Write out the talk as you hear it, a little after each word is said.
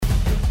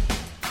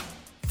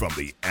from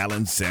the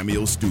Allen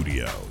Samuel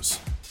Studios.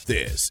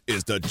 This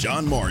is the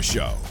John Morris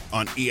Show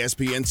on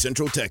ESPN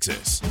Central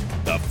Texas,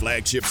 the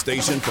flagship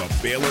station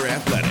for Baylor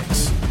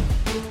Athletics.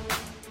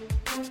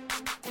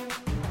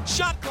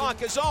 Shot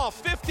clock is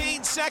off,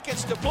 15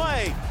 seconds to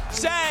play.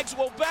 Zags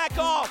will back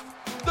off.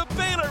 The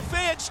Baylor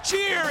fans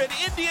cheer in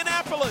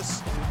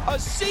Indianapolis. A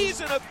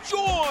season of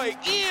joy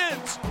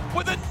ends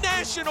with a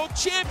national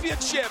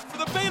championship for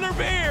the Baylor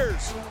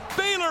Bears.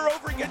 Baylor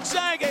over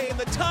Gonzaga in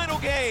the title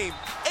game.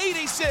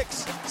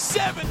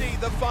 86-70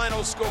 the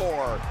final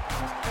score.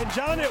 And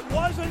John, it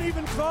wasn't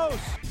even close.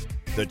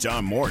 The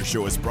John Morris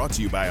Show is brought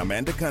to you by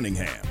Amanda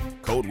Cunningham,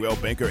 Coldwell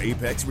Banker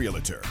Apex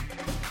Realtor.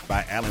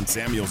 By Allen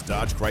Samuels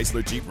Dodge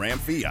Chrysler Jeep Ram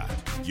Fiat,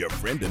 your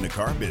friend in the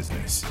car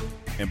business.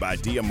 And by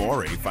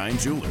Diamore Fine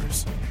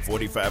Jewelers,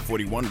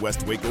 4541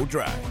 West Waco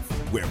Drive,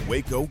 where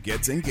Waco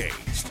gets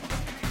engaged.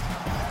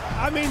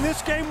 I mean,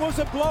 this game was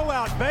a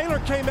blowout. Baylor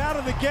came out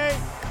of the gate,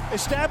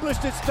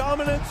 established its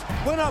dominance,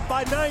 went up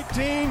by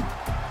 19.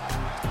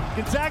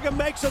 Gonzaga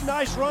makes a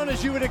nice run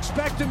as you would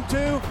expect them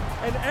to,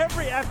 and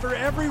after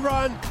every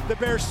run, the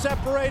Bears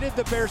separated,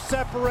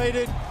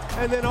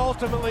 and then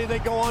ultimately they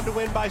go on to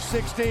win by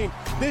 16.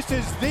 This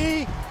is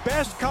the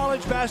best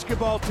college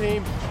basketball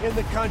team in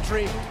the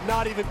country,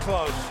 not even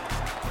close.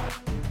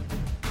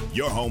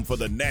 Your home for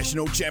the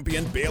national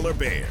champion Baylor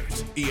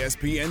Bears,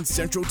 ESPN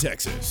Central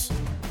Texas.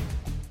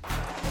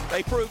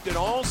 They proved it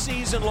all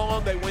season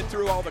long. They went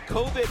through all the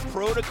COVID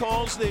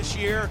protocols this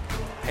year,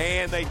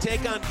 and they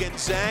take on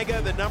Gonzaga,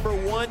 the number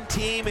one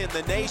team in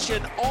the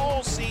nation,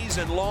 all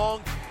season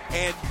long,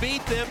 and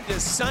beat them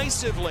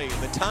decisively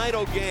in the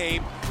title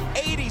game,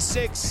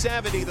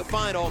 86-70 the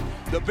final.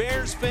 The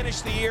Bears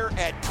finished the year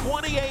at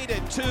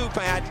 28-2,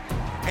 Pat,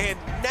 and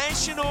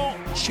national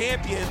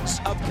champions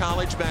of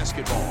college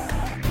basketball.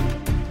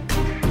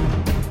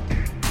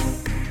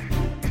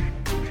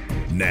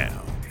 Now,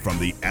 from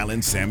the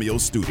Allen Samuel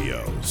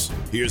Studios,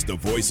 here's the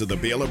voice of the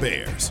Baylor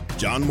Bears,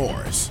 John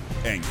Morris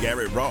and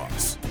Garrett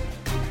Ross.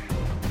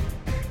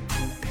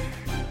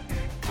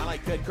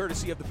 Highlight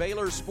courtesy of the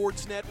Baylor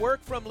Sports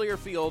Network from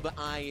Learfield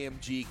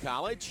IMG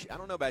College. I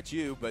don't know about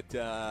you, but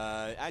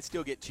I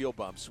still get chill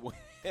bumps when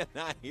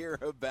I hear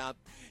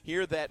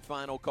that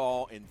final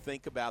call and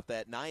think about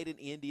that night in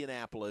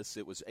Indianapolis.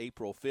 It was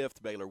April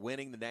 5th, Baylor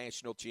winning the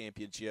national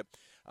championship.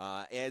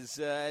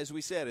 As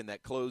we said in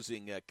that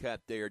closing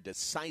cut there,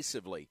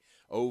 decisively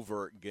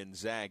over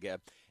Gonzaga,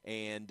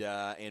 and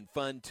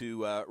fun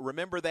to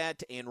remember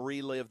that and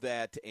relive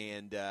that,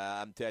 and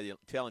I'm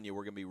telling you,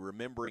 we're going to be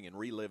remembering and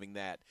reliving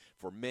that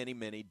for many,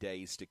 many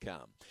days to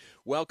come.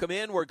 Welcome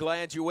in. We're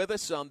glad you're with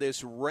us on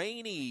this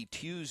rainy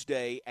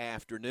Tuesday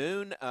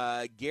afternoon.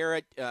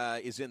 Garrett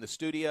is in the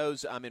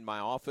studios. I'm in my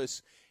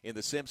office in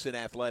the Simpson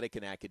Athletic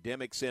and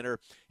Academic Center.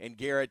 And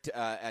Garrett,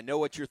 I know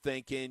what you're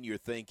thinking. You're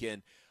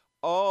thinking,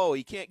 oh,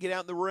 he can't get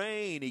out in the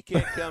rain. He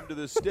can't come to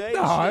the station.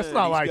 No, it's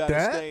not like that. He's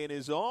got to stay in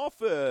his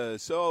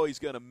office. Oh, he's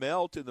going to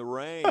melt in the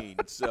rain.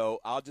 So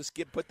I'll just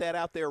put that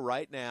out there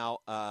right now.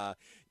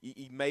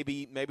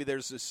 Maybe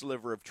there's a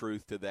sliver of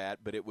truth to that,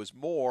 but it was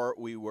more.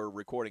 We were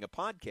recording a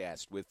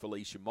podcast with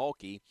Felicia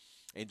Mulkey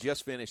and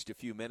just finished a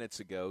few minutes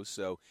ago,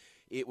 so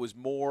it was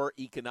more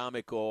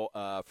economical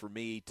for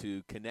me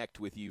to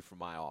connect with you from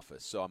my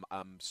office. So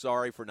I'm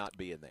sorry for not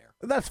being there.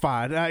 That's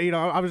fine.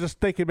 I was just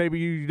thinking maybe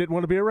you didn't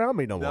want to be around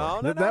me no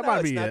more. No, that might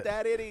it's be not it.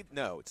 that it.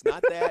 No, it's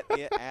not that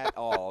it at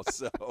all.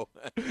 So,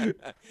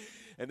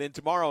 and then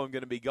tomorrow I'm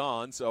going to be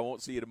gone, so I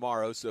won't see you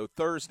tomorrow. So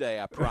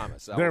Thursday, I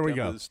promise. I will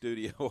come to the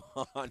studio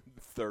on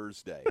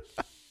Thursday.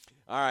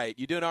 All right,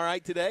 you doing all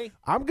right today?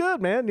 I'm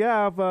good, man.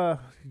 Yeah, I've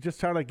just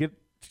trying to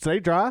stay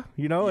dry.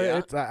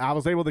 Yeah. I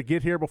was able to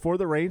get here before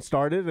the rain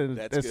started, and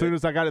as soon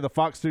as I got in the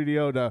Fox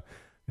studio to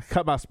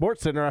cut my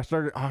Sports Center,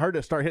 I heard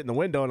it start hitting the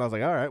window, and I was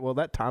like, all right, well,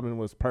 that timing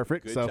was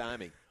perfect. Good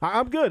timing.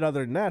 I'm good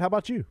other than that. How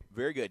about you?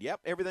 Very good. Yep,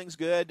 everything's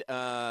good.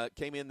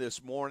 Came in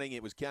this morning.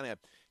 It was kind of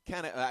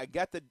I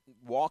got the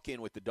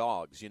walk-in with the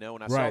dogs,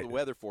 when I saw the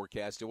weather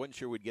forecast. I wasn't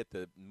sure we'd get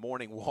the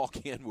morning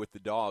walk-in with the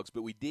dogs,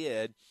 but we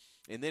did.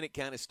 And then it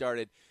kind of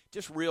started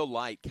just real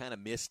light, kind of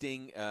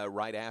misting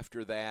right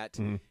after that,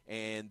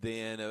 and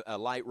then a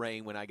light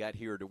rain when I got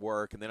here to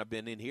work, and then I've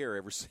been in here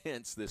ever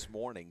since this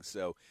morning.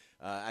 So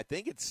I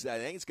think it's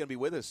going to be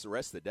with us the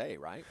rest of the day,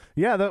 right?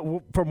 Yeah,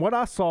 from what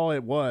I saw,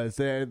 it was.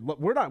 And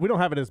we don't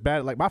have it as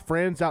bad. Like my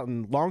friends out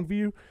in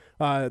Longview,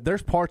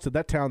 there's parts of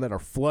that town that are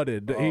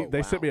flooded.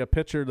 They sent me a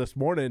picture this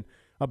morning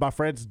of my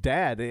friend's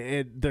dad,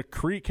 and the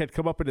creek had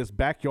come up in his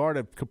backyard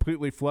and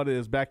completely flooded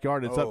his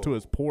backyard. It's up to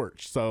his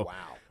porch. So. Wow.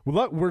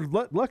 We're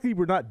lucky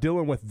we're not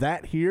dealing with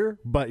that here,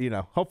 but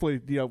hopefully,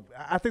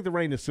 I think the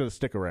rain is going to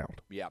stick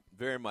around. Yeah,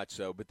 very much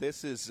so. But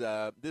this is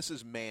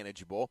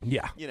manageable.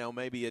 Yeah,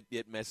 maybe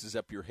it messes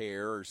up your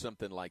hair or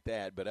something like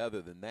that. But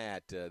other than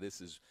that, this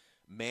is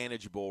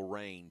manageable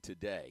rain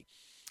today.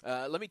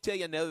 Let me tell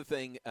you another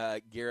thing,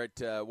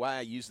 Garrett, why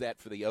I use that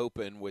for the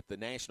Open with the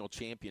national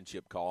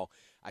championship call.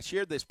 I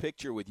shared this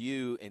picture with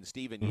you and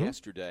Steven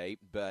yesterday,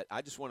 but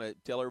I just want to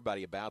tell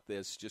everybody about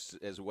this just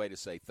as a way to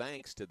say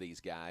thanks to these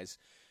guys,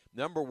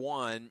 Number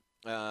one,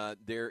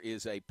 there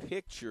is a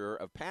picture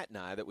of Pat and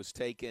I that was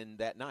taken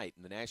that night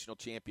in the national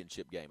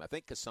championship game. I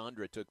think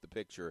Cassandra took the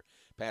picture,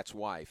 Pat's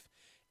wife.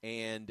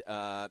 And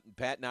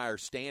Pat and I are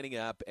standing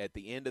up at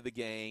the end of the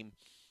game,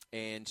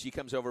 and she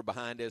comes over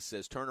behind us,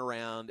 says, turn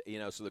around,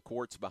 so the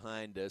court's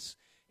behind us.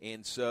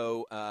 And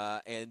so,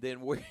 and then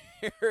we're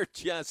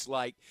just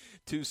like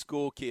two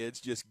school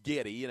kids, just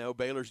giddy.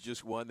 Baylor's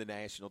just won the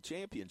national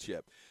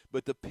championship.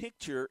 But the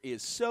picture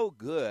is so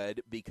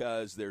good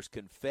because there's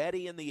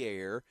confetti in the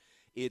air.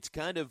 It's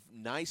kind of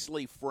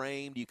nicely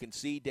framed. You can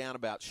see down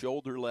about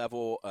shoulder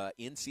level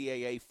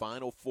NCAA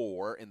Final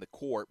Four in the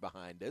court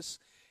behind us.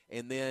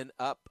 And then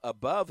up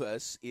above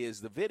us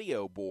is the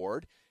video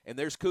board. And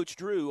there's Coach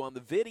Drew on the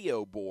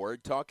video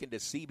board talking to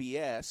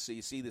CBS. So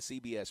you see the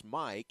CBS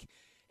mic.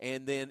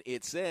 And then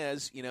it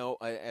says,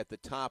 at the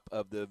top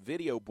of the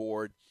video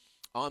board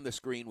on the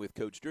screen with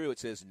Coach Drew, it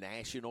says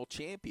National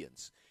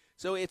Champions.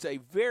 So it's a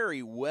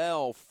very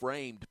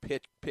well-framed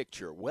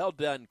picture. Well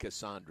done,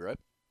 Cassandra.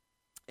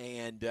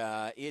 And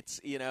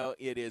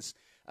it is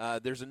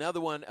there's another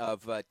one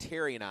of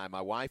Terry and I, my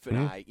wife and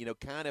I,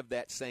 kind of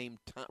that same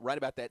time, right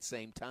about that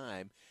same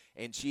time.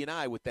 And she and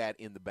I with that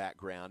in the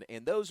background.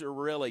 And those are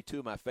really two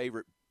of my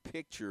favorite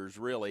pictures,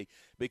 really,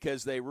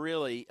 because they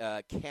really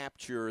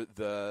capture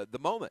the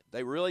moment.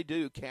 They really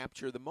do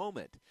capture the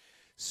moment.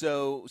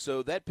 So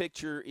that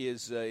picture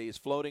is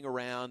floating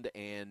around,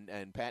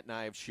 and Pat and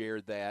I have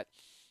shared that.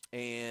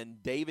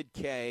 And David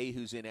Kay,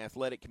 who's in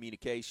athletic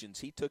communications,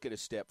 he took it a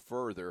step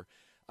further.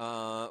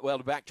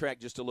 To backtrack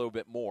just a little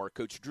bit more,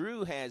 Coach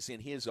Drew has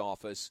in his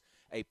office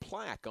a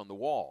plaque on the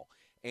wall,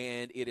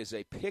 and it is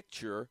a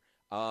picture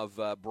of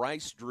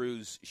Bryce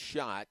Drew's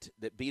shot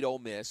that beat Ole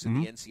Miss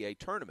in the NCAA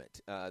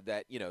tournament.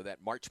 That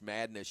March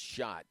Madness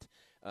shot,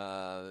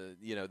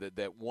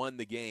 that won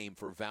the game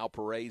for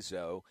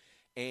Valparaiso.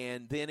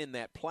 And then in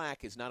that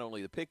plaque is not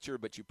only the picture,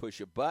 but you push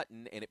a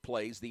button and it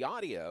plays the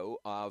audio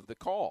of the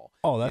call.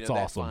 Oh, that's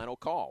awesome! That final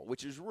call,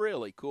 which is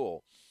really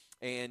cool.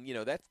 And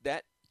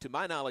that to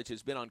my knowledge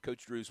has been on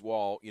Coach Drew's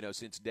wall,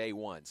 since day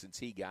one, since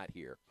he got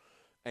here.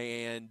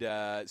 And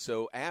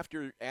so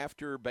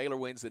after Baylor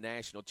wins the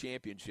national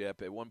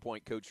championship, at one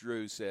point Coach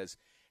Drew says,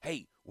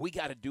 hey, we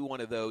got to do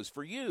one of those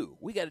for you.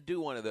 We got to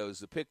do one of those,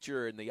 the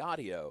picture and the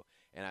audio.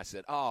 And I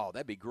said, oh,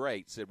 that'd be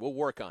great. He said, we'll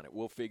work on it.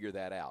 We'll figure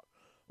that out.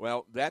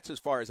 Well, that's as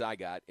far as I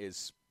got,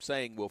 is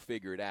saying we'll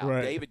figure it out.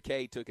 Right. David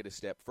Kay took it a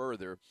step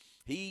further.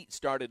 He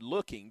started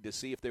looking to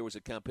see if there was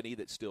a company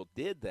that still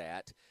did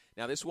that.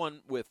 Now, this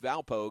one with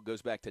Valpo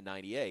goes back to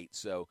 98,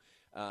 so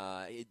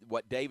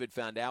what David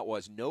found out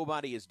was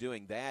nobody is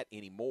doing that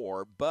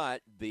anymore,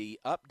 but the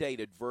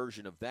updated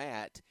version of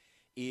that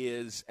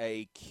is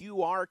a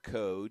QR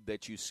code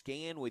that you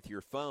scan with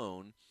your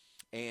phone,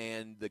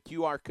 and the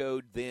QR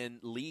code then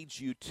leads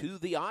you to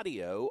the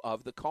audio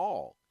of the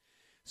call.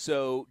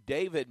 So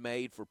David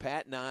made for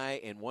Pat and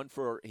I, and one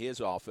for his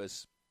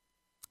office.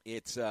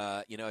 It's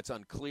it's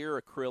on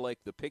clear acrylic.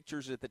 The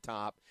picture's at the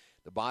top.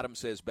 The bottom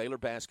says Baylor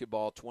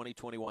basketball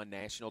 2021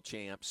 national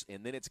champs,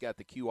 and then it's got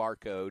the QR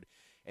code.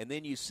 And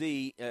then you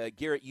see,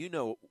 Garrett, you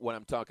know what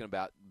I'm talking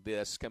about.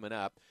 This coming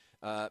up.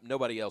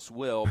 Nobody else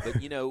will, but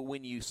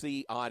when you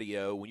see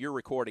audio, when you're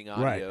recording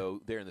audio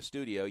there in the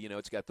studio,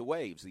 it's got the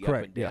waves, the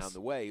Correct, up and down, yes.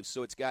 the waves.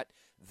 So it's got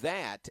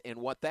that and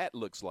what that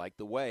looks like,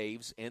 the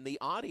waves and the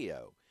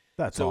audio.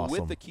 That's so awesome.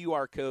 with the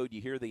QR code,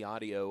 you hear the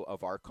audio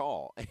of our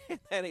call. And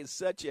that is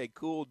such a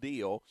cool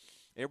deal.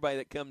 Everybody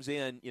that comes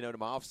in, to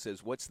my office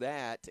says, what's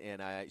that?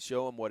 And I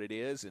show them what it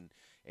is and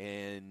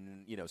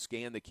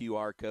scan the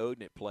QR code,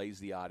 and it plays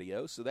the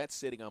audio. So that's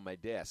sitting on my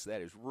desk.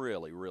 That is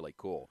really, really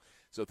cool.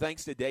 So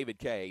thanks to David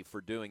Kay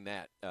for doing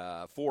that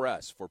for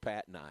us, for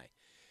Pat and I.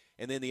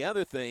 And then the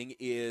other thing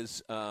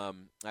is I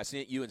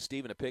sent you and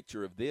Stephen a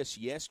picture of this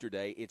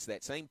yesterday. It's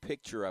that same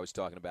picture I was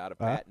talking about of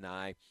Pat and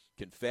I,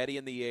 confetti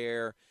in the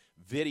air,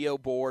 video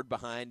board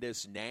behind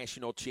us,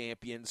 national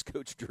champions,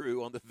 Coach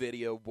Drew on the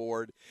video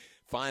board,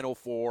 Final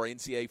Four,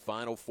 NCAA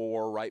Final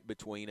Four right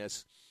between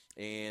us.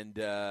 And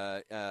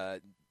our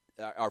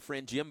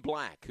friend Jim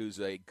Black, who's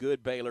a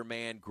good Baylor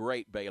man,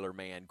 great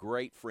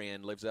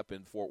friend, lives up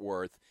in Fort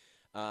Worth.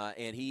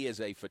 And he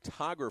is a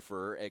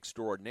photographer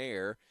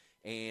extraordinaire,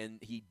 and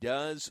he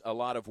does a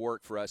lot of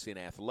work for us in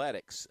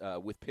athletics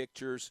with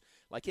pictures.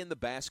 Like in the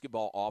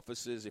basketball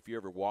offices, if you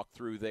ever walk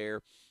through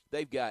there,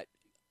 they've got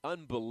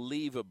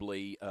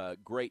unbelievably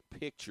great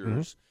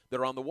pictures that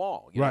are on the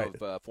wall,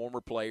 of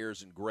former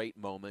players and great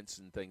moments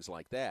and things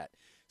like that.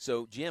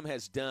 So Jim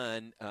has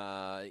done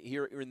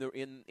here in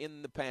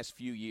the past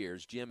few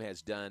years. Jim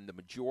has done the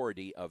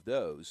majority of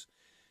those.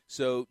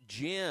 So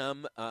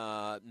Jim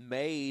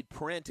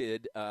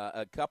printed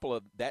a couple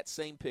of that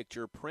same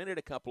picture, printed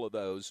a couple of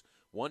those,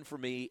 one for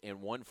me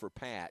and one for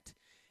Pat,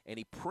 and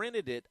he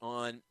printed it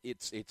on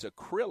it's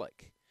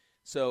acrylic.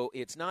 So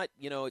it's not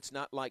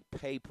like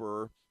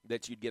paper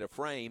that you'd get a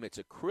frame. It's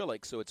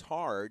acrylic, so it's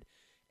hard.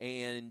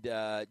 And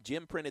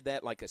Jim printed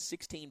that like a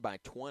 16 by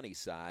 20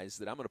 size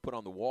that I'm going to put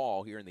on the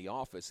wall here in the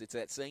office. It's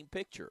that same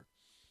picture.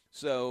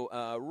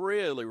 So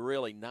really,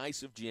 really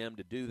nice of Jim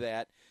to do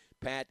that.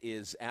 Pat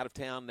is out of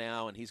town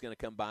now, and he's going to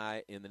come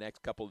by in the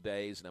next couple of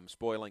days, and I'm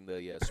spoiling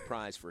the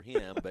surprise for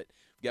him. But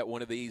we've got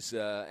one of these,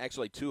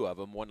 actually two of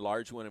them, one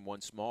large one and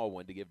one small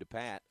one to give to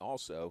Pat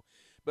also.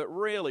 But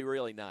really,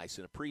 really nice,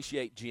 and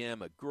appreciate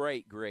Jim, a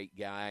great, great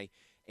guy.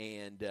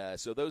 And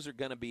so those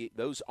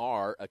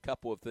are a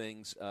couple of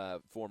things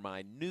for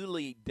my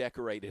newly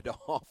decorated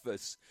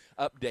office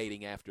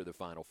updating after the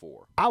Final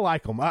Four. I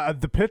like them.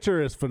 The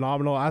picture is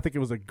phenomenal. I think it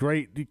was a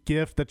great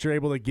gift that you're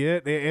able to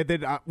get. And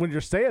then when you're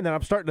saying that,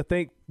 I'm starting to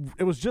think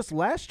it was just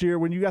last year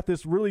when you got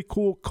this really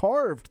cool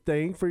carved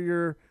thing for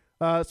your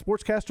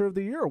Sportscaster of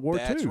the Year award.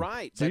 That's too.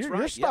 Right. So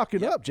you're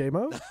stocking up,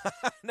 J-Mo.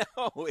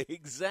 No,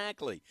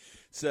 exactly.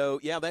 So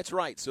yeah, that's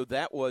right. So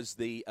that was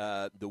the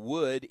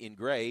wood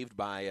engraved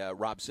by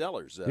Rob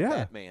Sellers,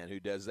 Batman, who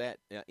does that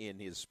in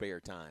his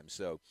spare time.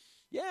 So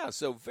yeah,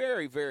 so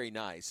very, very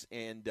nice.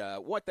 And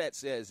what that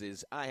says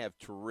is I have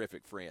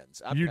terrific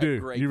friends. I've got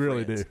great you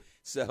really friends. do.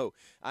 So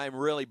I'm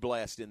really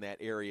blessed in that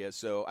area.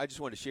 So I just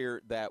want to share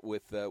that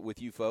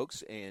with you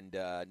folks. And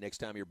next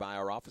time you're by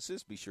our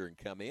offices, be sure and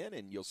come in,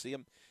 and you'll see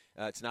them.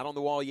 It's not on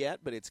the wall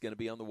yet, but it's going to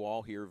be on the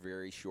wall here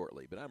very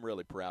shortly. But I'm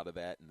really proud of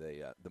that and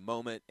the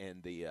moment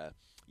and the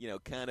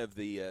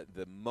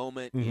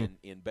moment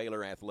in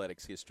Baylor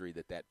athletics history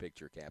that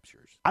picture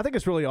captures. I think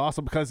it's really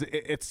awesome because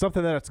it's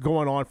something that's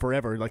going on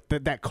forever. Like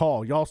that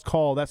call, y'all's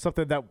call, that's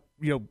something that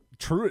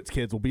Truett's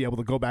kids will be able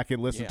to go back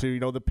and listen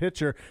to. The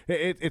picture,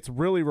 it's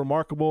really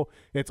remarkable.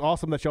 It's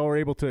awesome that y'all are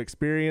able to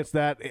experience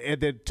that, and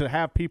then to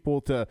have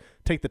people to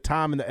take the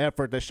time and the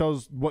effort that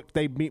shows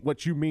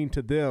what you mean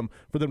to them,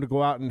 for them to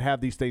go out and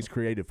have these things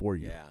created for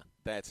you. Yeah,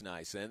 that's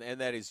nice,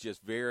 and that is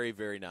just very,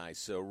 very nice.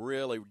 So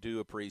really do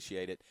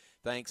appreciate it.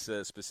 Thanks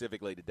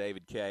specifically to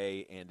David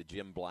Kay and to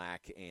Jim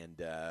Black,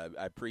 and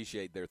I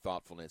appreciate their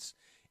thoughtfulness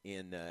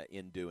in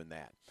doing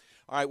that.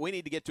 All right, we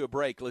need to get to a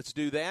break. Let's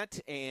do that.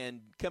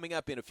 And coming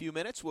up in a few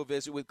minutes, we'll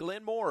visit with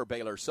Glenn Moore,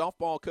 Baylor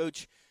softball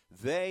coach.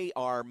 They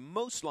are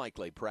most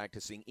likely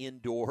practicing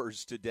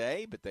indoors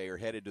today, but they are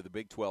headed to the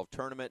Big 12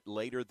 tournament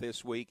later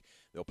this week.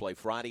 They'll play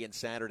Friday and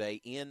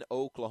Saturday in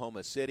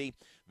Oklahoma City.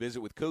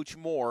 Visit with Coach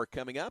Moore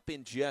coming up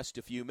in just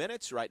a few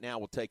minutes. Right now,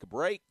 we'll take a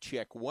break,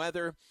 check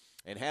weather,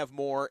 and have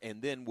more,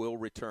 and then we'll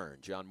return.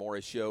 John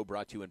Morris Show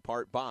brought to you in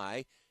part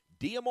by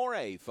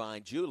D'Amore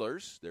Fine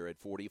Jewelers. They're at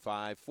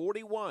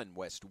 4541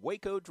 West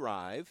Waco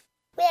Drive.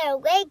 Where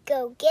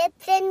Waco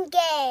gets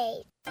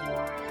engaged.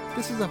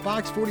 This is a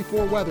Fox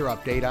 44 weather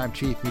update. I'm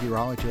Chief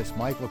Meteorologist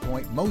Mike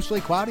LaPointe. Mostly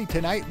cloudy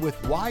tonight with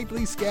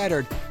widely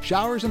scattered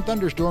showers and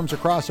thunderstorms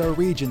across our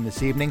region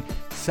this evening.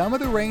 Some of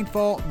the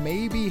rainfall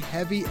may be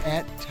heavy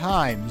at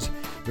times.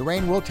 The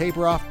rain will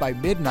taper off by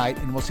midnight,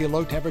 and we'll see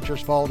low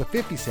temperatures fall to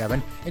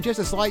 57 and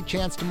just a slight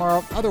chance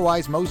tomorrow.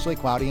 Otherwise, mostly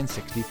cloudy and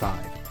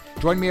 65.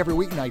 Join me every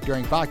weeknight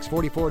during Fox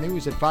 44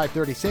 News at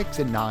 5:36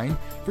 and 9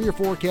 for your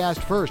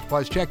forecast first.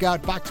 Plus, check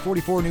out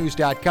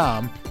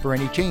fox44news.com for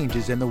any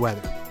changes in the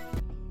weather.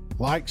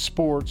 Like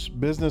sports,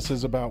 business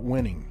is about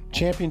winning.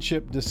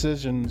 Championship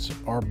decisions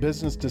are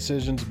business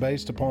decisions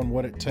based upon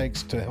what it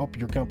takes to help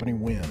your company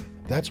win.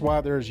 That's why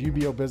there's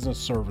UBO Business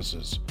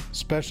Services,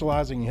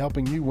 specializing in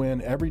helping you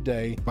win every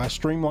day by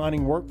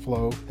streamlining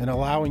workflow and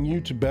allowing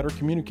you to better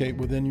communicate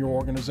within your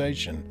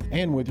organization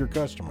and with your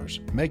customers.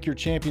 Make your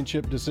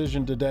championship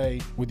decision today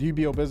with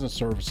UBO Business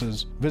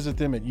Services. Visit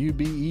them at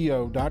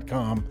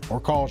ubeo.com or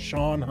call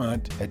Sean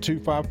Hunt at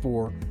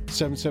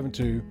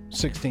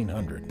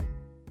 254-772-1600.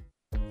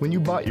 When you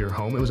bought your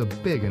home, it was a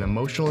big and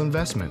emotional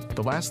investment.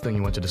 The last thing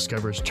you want to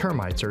discover is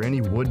termites or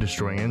any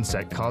wood-destroying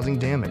insect causing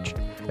damage.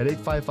 At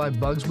 855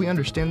 Bugs, we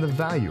understand the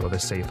value of a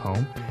safe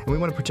home, and we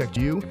want to protect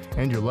you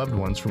and your loved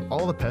ones from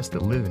all the pests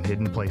that live in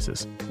hidden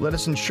places. Let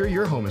us ensure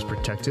your home is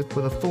protected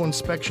with a full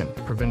inspection,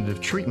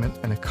 preventative treatment,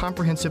 and a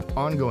comprehensive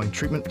ongoing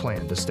treatment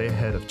plan to stay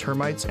ahead of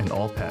termites and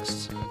all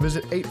pests.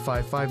 Visit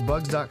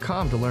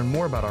 855bugs.com to learn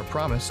more about our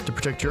promise to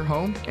protect your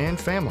home and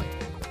family.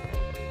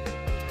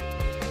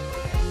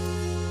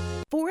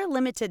 For a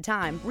limited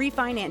time,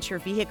 refinance your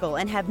vehicle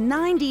and have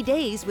 90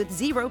 days with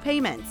zero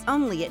payments.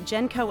 Only at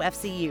Genco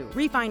FCU.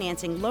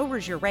 Refinancing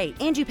lowers your rate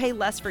and you pay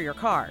less for your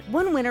car.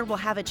 One winner will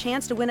have a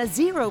chance to win a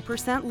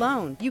 0%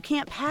 loan. You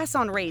can't pass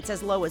on rates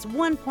as low as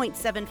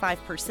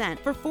 1.75%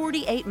 for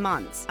 48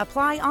 months.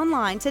 Apply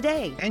online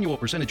today. Annual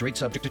percentage rate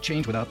subject to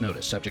change without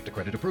notice. Subject to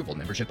credit approval,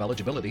 membership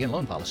eligibility, and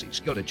loan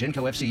policies. Go to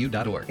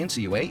GencoFCU.org.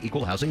 NCUA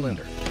Equal Housing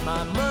Lender.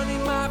 My money,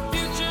 my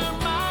future,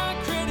 my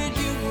credit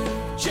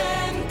union.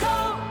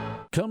 Genco.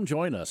 Come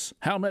join us.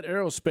 Howmet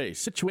Aerospace,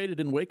 situated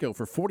in Waco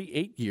for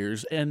 48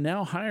 years and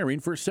now hiring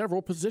for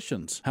several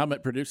positions.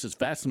 Howmet produces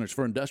fasteners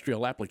for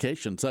industrial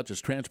applications such as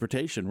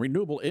transportation,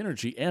 renewable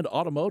energy, and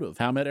automotive.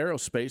 Howmet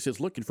Aerospace is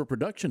looking for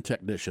production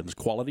technicians,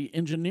 quality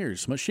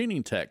engineers,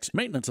 machining techs,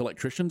 maintenance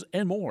electricians,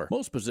 and more.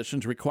 Most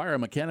positions require a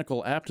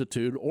mechanical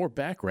aptitude or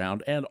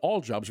background, and all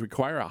jobs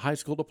require a high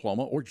school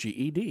diploma or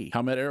GED.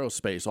 Howmet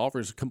Aerospace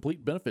offers a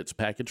complete benefits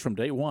package from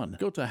day one.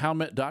 Go to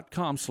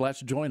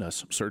howmet.com/join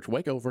us. Search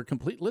Waco for a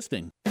complete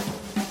listing.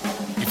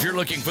 If If you're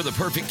looking for the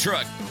perfect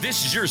truck,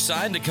 this is your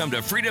sign to come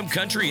to Freedom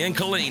Country in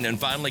Killeen and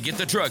finally get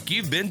the truck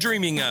you've been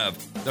dreaming of.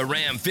 The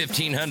Ram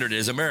 1500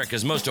 is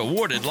America's most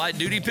awarded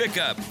light-duty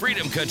pickup.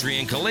 Freedom Country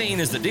in Killeen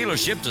is the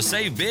dealership to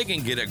save big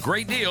and get a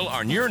great deal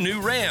on your new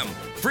Ram.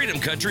 Freedom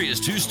Country is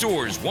 2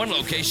 stores, 1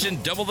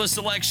 location, double the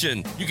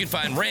selection. You can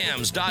find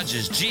Rams,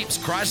 Dodges, Jeeps,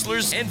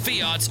 Chryslers, and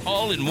Fiats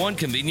all in one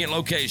convenient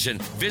location.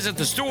 Visit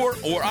the store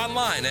or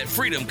online at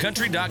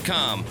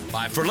freedomcountry.com.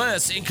 Buy for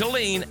less in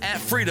Killeen at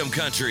Freedom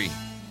Country.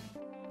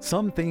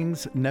 Some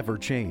things never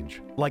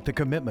change, like the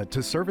commitment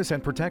to service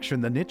and protection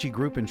the Nitsche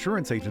Group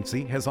Insurance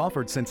Agency has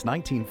offered since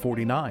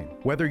 1949.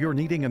 Whether you're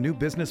needing a new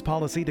business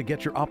policy to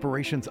get your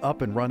operations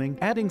up and running,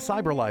 adding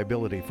cyber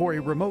liability for a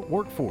remote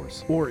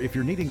workforce, or if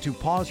you're needing to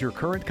pause your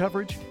current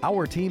coverage,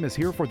 our team is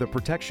here for the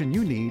protection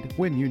you need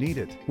when you need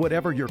it.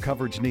 Whatever your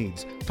coverage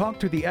needs, talk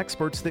to the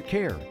experts that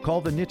care. Call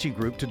the Nitsche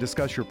Group to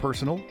discuss your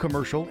personal,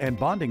 commercial, and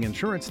bonding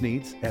insurance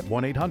needs at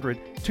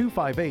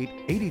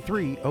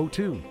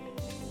 1-800-258-8302.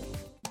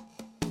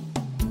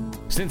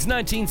 Since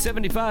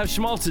 1975,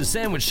 Schmaltz's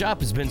Sandwich Shop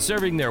has been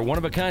serving their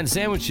one-of-a-kind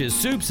sandwiches,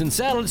 soups, and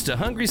salads to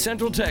hungry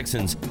Central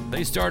Texans.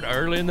 They start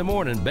early in the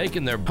morning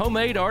baking their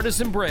homemade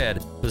artisan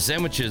bread. The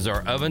sandwiches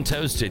are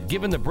oven-toasted,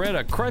 giving the bread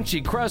a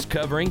crunchy crust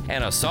covering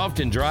and a soft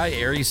and dry,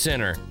 airy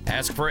center.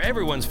 Ask for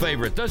everyone's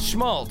favorite, the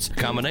Schmaltz, a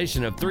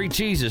combination of 3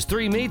 cheeses,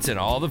 3 meats, and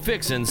all the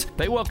fixins.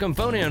 They welcome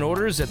phone-in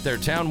orders at their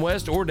Town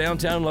West or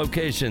downtown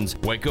locations.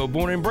 Waco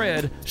born and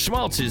bred,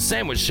 Schmaltz's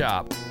Sandwich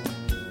Shop.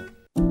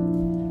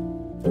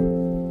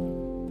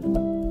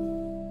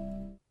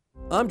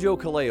 I'm Joe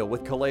Kaleo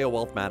with Kaleo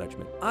Wealth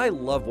Management. I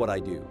love what I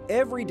do.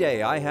 Every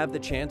day I have the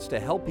chance to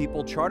help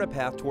people chart a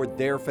path toward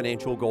their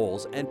financial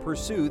goals and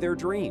pursue their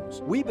dreams.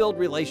 We build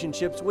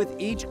relationships with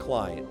each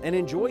client and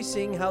enjoy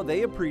seeing how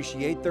they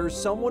appreciate there's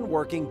someone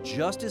working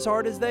just as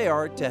hard as they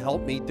are to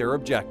help meet their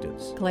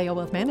objectives. Kaleo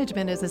Wealth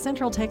Management is a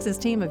Central Texas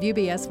team of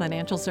UBS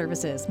Financial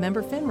Services,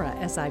 member FINRA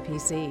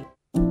SIPC.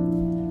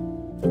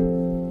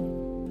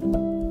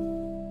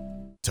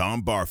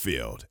 Tom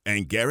Barfield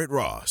and Garrett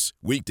Ross,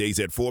 weekdays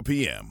at 4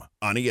 p.m.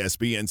 on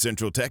ESPN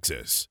Central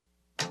Texas.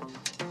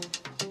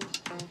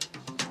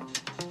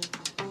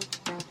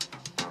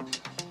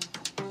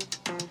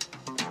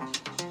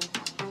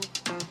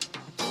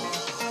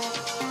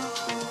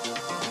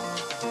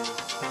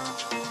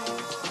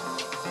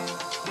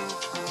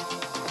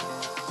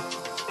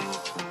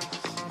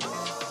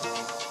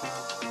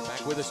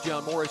 With us,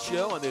 John Morris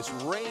Show on this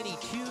rainy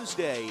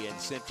Tuesday in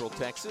Central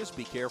Texas.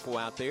 Be careful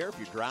out there if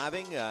you're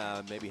driving,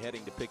 maybe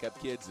heading to pick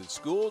up kids at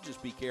school.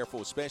 Just be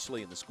careful,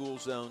 especially in the school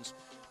zones,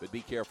 but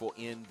be careful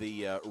in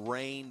the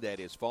rain that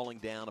is falling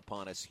down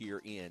upon us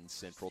here in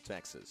Central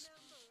Texas.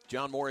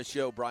 John Morris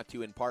Show brought to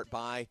you in part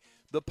by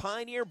the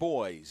Pioneer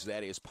Boys.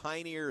 That is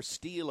Pioneer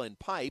Steel and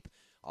Pipe.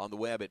 On the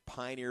web at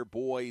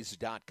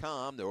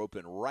pioneerboys.com. They're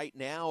open right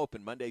now,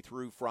 open Monday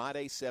through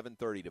Friday,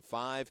 7:30 to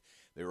 5.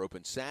 They're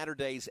open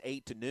Saturdays,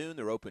 8 to noon.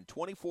 They're open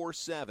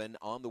 24/7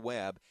 on the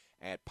web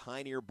at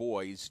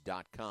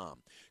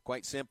pioneerboys.com.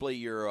 Quite simply,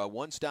 you're a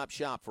one-stop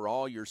shop for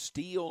all your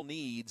steel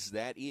needs.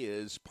 That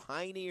is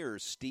Pioneer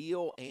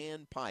Steel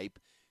and Pipe.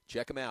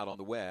 Check them out on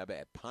the web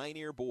at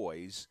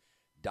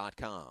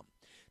pioneerboys.com.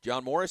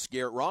 John Morris,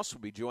 Garrett Ross will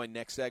be joined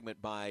next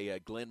segment by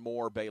Glenn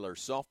Moore, Baylor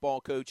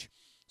softball coach.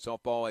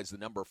 Softball as the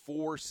number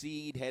 4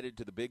 seed headed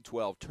to the Big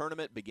 12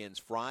 tournament begins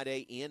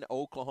Friday in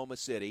Oklahoma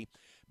City.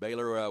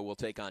 Baylor will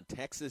take on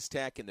Texas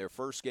Tech in their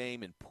first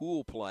game in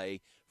pool play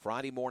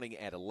Friday morning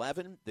at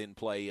 11, then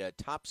play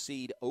top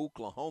seed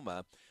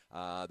Oklahoma,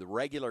 the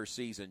regular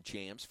season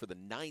champs for the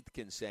 9th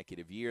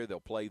consecutive year. They'll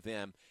play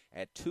them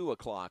at 2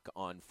 o'clock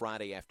on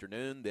Friday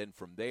afternoon. Then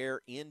from there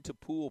into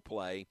pool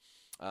play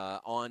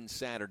on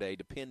Saturday,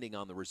 depending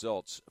on the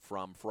results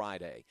from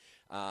Friday.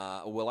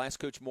 We'll ask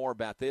Coach Moore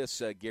about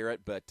this,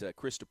 Garrett, but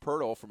Krista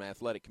Pirtle from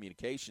Athletic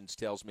Communications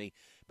tells me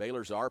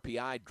Baylor's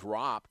RPI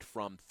dropped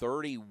from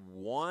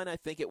 31, I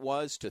think it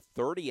was, to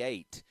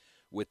 38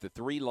 with the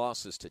 3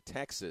 losses to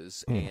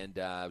Texas, and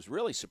I was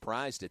really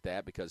surprised at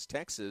that because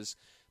Texas,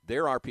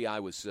 their RPI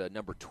was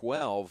number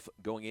 12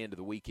 going into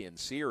the weekend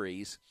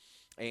series.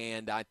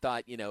 And I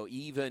thought,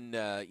 even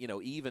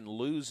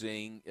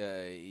losing,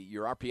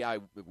 your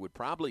RPI would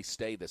probably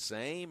stay the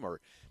same or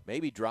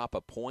maybe drop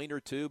a point or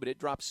two, but it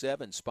dropped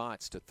 7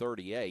 spots to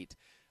 38.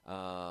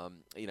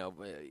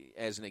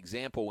 As an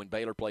example, when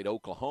Baylor played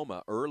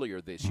Oklahoma earlier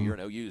this year,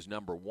 and OU's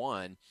number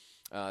 1,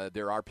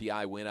 their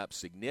RPI went up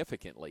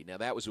significantly. Now,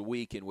 that was a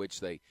week in which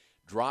they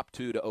dropped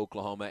 2 to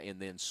Oklahoma and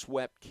then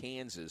swept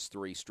Kansas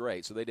 3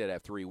 straight. So they did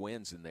have 3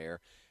 wins in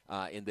there.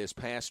 In this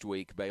past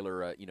week,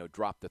 Baylor,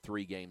 dropped the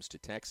 3 games to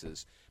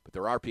Texas, but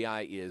their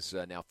RPI is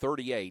now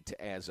 38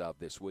 as of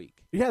this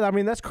week. Yeah, I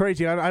mean that's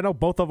crazy. I know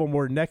both of them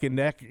were neck and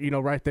neck,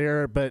 right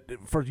there. But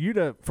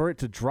for it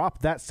to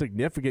drop that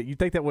significant, you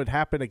think that would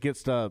happen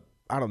against I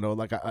don't know,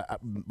 like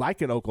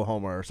in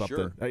Oklahoma or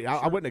something. Sure.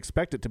 I wouldn't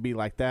expect it to be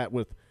like that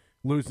with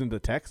losing to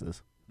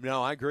Texas.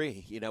 No, I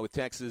agree. With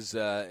Texas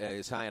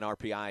as high an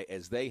RPI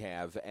as they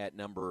have at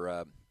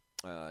number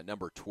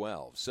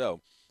 12. So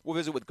We'll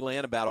visit with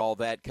Glenn about all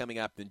that coming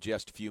up in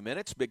just a few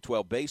minutes. Big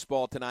 12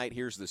 baseball tonight.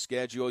 Here's the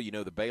schedule. You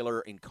know, the Baylor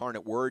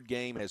Incarnate Word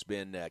game has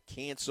been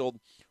canceled,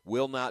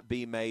 will not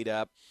be made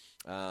up.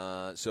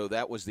 So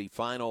that was the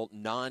final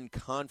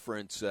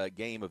non-conference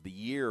game of the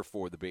year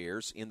for the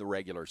Bears in the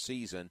regular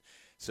season.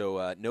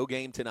 So no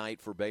game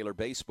tonight for Baylor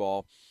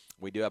baseball.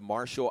 We do have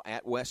Marshall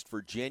at West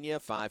Virginia,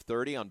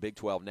 5:30 on Big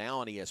 12 Now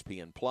on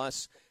ESPN+.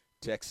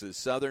 Texas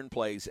Southern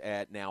plays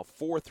at now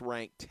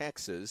fourth-ranked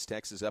Texas.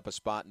 Texas up a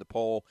spot in the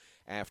poll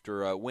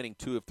after winning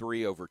 2 of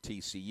 3 over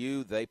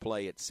TCU. They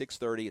play at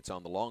 6:30. It's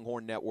on the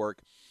Longhorn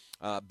Network.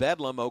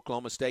 Bedlam,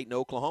 Oklahoma State, and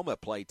Oklahoma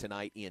play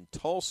tonight in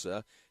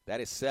Tulsa. That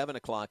is 7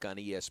 o'clock on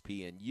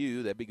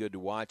ESPNU. That'd be good to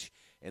watch.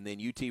 And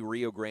then UT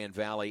Rio Grande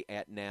Valley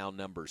at now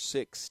number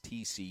 6,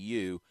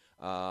 TCU.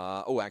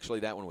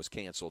 Actually, that one was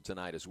canceled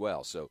tonight as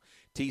well. So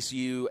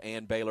TCU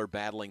and Baylor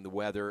battling the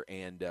weather,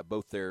 and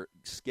both their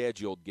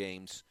scheduled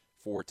games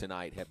for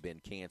tonight have been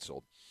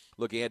canceled.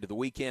 Looking ahead to the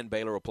weekend,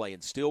 Baylor will play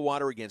in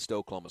Stillwater against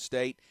Oklahoma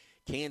State.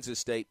 Kansas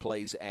State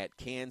plays at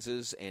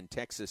Kansas, and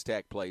Texas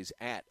Tech plays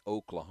at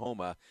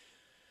Oklahoma.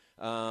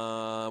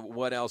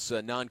 What else?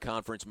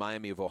 Non-conference,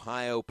 Miami of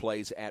Ohio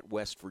plays at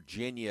West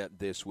Virginia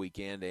this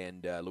weekend,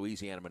 and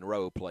Louisiana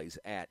Monroe plays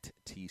at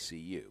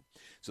TCU.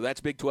 So that's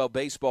Big 12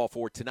 baseball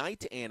for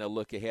tonight and a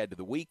look ahead to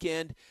the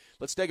weekend.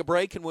 Let's take a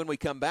break, and when we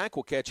come back,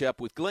 we'll catch up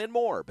with Glenn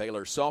Moore,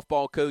 Baylor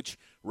softball coach.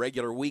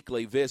 Regular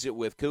weekly visit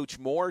with Coach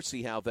Moore,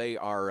 see how they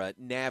are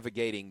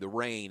navigating the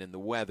rain and the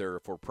weather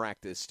for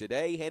practice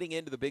today, heading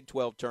into the Big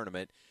 12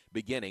 tournament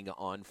beginning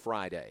on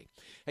Friday.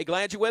 Hey,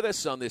 glad you're with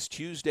us on this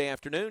Tuesday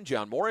afternoon.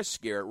 John Morris,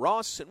 Garrett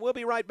Ross, and we'll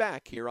be right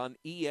back here on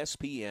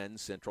ESPN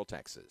Central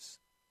Texas.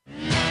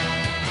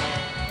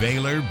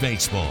 Baylor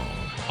baseball,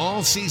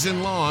 all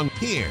season long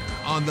here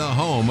on the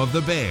home of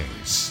the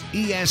Bears,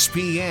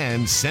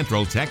 ESPN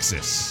Central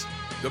Texas.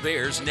 The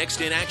Bears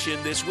next in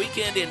action this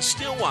weekend in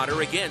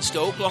Stillwater against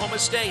Oklahoma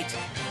State.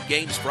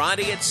 Games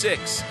Friday at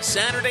 6,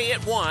 Saturday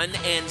at 1,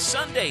 and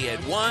Sunday at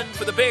 1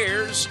 for the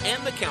Bears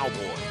and the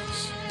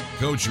Cowboys.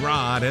 Coach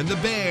Rod and the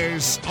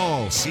Bears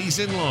all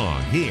season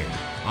long here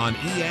on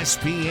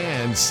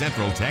ESPN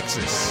Central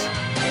Texas.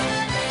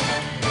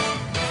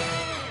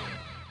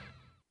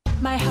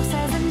 My house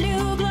has a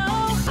new glow.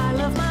 I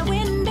love my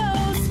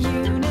windows.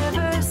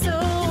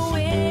 Universal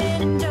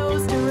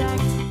Windows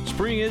Direct.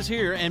 Spring is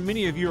here, and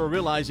many of you are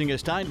realizing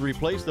it's time to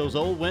replace those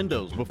old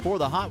windows before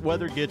the hot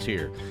weather gets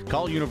here.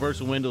 Call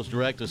Universal Windows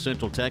Direct of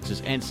Central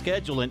Texas and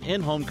schedule an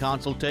in-home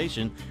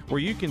consultation where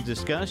you can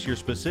discuss your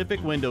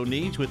specific window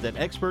needs with an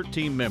expert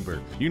team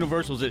member.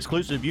 Universal's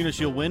exclusive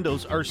Unishield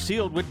windows are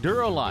sealed with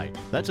Duralite.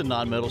 That's a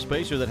non-metal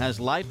spacer that has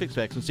life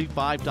expectancy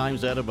 5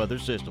 times that of other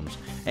systems.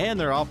 And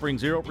they're offering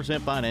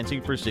 0% financing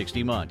for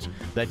 60 months.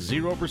 That's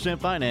 0%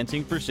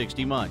 financing for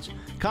 60 months.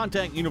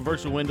 Contact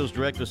Universal Windows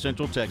Direct of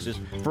Central Texas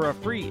for a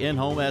free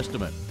in-home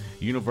estimate.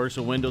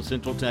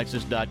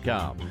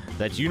 UniversalWindowsCentralTexas.com.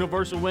 That's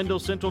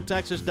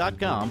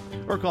UniversalWindowsCentralTexas.com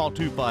or call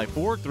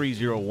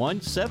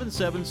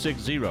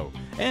 254-301-7760.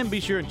 And be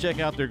sure and check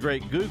out their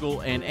great Google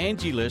and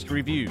Angie List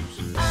reviews.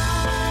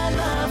 I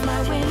love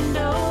my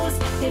windows.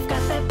 They've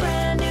got that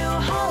brand new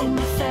home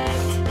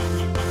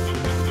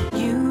effect.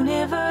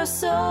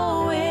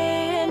 Universal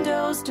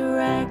Windows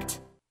Direct.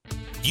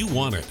 You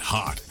want it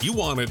hot. You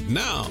want it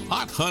now.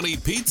 Hot Honey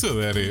Pizza,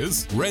 that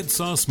is. Red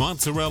sauce,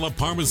 mozzarella,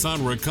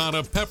 parmesan,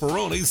 ricotta,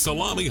 pepperoni,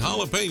 salami,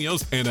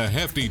 jalapenos, and a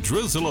hefty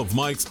drizzle of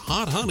Mike's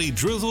Hot Honey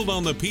drizzled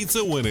on the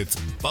pizza when it's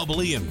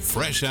bubbly and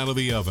fresh out of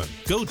the oven.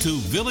 Go to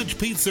Village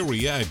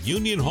Pizzeria at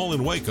Union Hall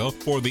in Waco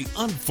for the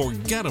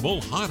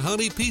unforgettable Hot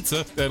Honey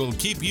Pizza that'll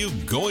keep you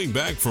going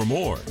back for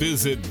more.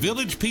 Visit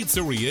Village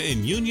Pizzeria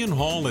in Union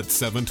Hall at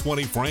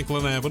 720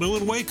 Franklin Avenue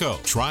in Waco.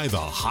 Try the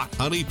Hot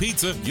Honey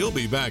Pizza. You'll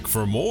be back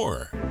for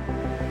more.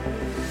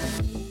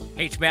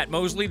 Hey, it's Matt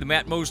Mosley, The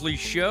Matt Mosley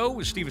Show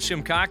with Stephen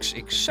Simcox.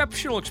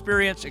 Exceptional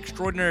experience,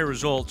 extraordinary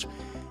results.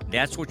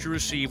 That's what you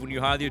receive when you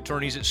hire the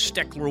attorneys at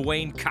Steckler,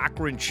 Wayne,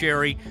 Cochran,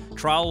 Cherry,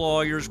 trial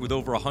lawyers with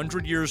over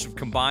 100 years of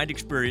combined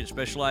experience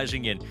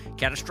specializing in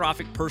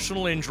catastrophic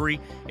personal injury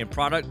and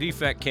product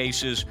defect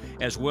cases,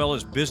 as well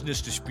as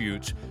business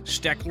disputes.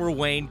 Steckler,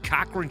 Wayne,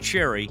 Cochran,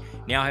 Cherry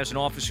now has an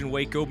office in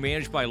Waco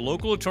managed by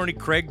local attorney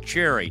Craig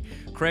Cherry.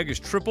 Craig is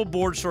triple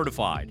board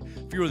certified.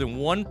 Fewer than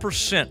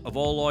 1% of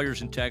all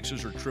lawyers in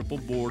Texas are triple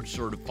board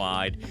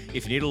certified.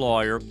 If you need a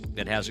lawyer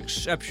that has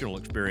exceptional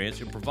experience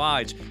and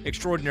provides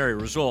extraordinary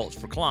results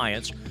for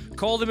clients,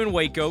 call them in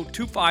Waco,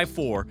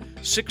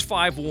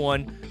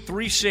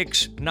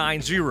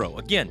 254-651-3690.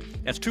 Again,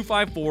 that's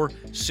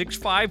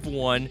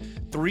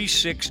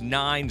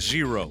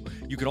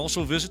 254-651-3690. You can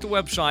also visit the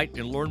website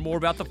and learn more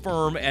about the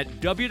firm at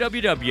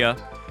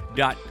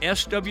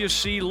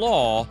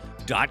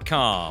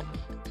www.swclaw.com.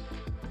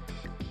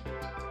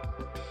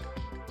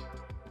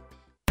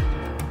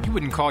 You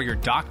wouldn't call your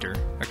doctor,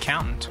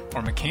 accountant,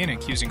 or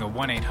mechanic using a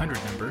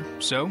 1-800 number,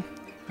 so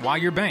why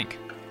your bank?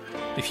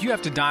 If you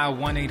have to dial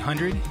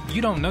 1-800,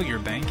 you don't know your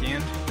bank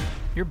and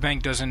your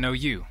bank doesn't know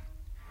you.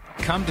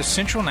 Come to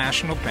Central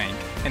National Bank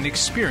and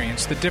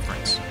experience the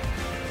difference.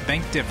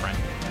 Bank different.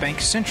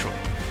 Bank Central.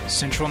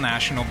 Central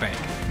National Bank,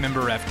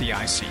 member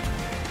FDIC.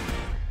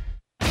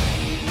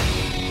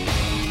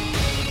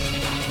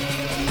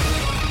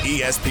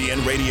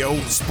 ESPN Radio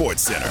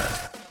Sports Center.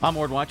 I'm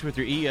Ward Watch with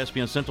your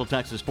ESPN Central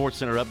Texas Sports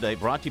Center update,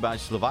 brought to you by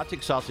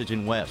Slovatic Sausage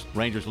in West.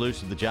 Rangers lose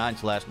to the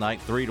Giants last night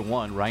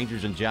 3-1.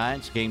 Rangers and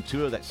Giants, game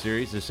 2 of that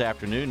series this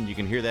afternoon, and you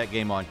can hear that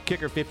game on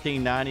Kicker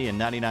 1590 and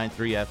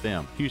 99.3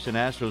 FM. Houston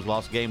Astros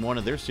lost game 1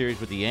 of their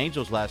series with the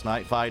Angels last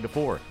night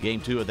 5-4.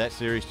 Game 2 of that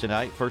series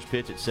tonight, first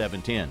pitch at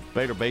 7:10.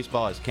 Baylor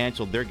Baseball has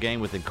canceled their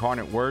game with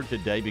Incarnate Word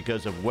today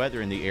because of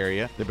weather in the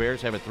area. The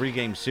Bears have a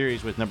 3-game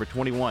series with number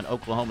 21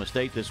 Oklahoma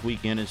State this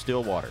weekend in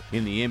Stillwater.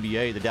 In the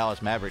NBA, the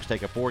Dallas Mavericks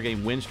take a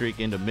 4-game win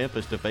streak into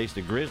Memphis to face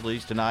the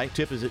Grizzlies tonight.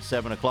 Tip is at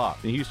 7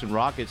 o'clock. The Houston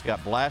Rockets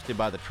got blasted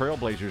by the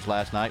Trailblazers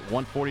last night,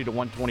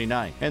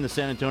 140-129. And the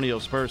San Antonio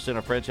Spurs set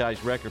a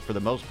franchise record for the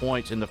most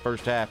points in the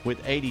first half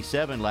with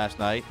 87 last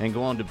night and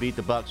go on to beat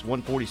the Bucks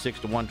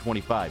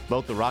 146-125.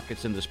 Both the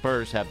Rockets and the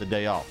Spurs have the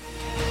day off.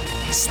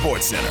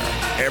 Sports Center,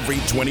 every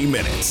 20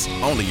 minutes,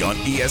 only on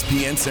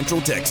ESPN Central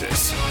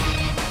Texas.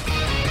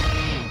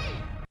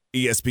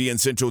 ESPN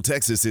Central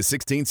Texas is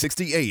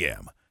 1660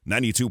 AM,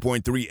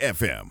 92.3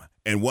 FM,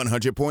 and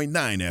 100.9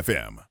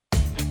 FM.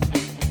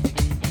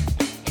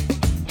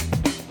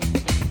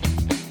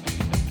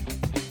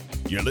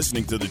 You're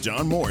listening to The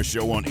John Morris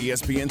Show on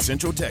ESPN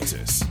Central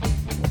Texas.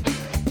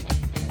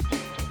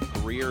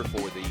 Career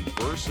for the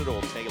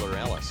versatile Taylor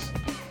Ellis.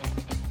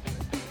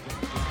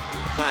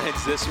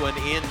 Finds this one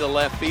into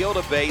left field,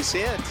 a base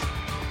hit.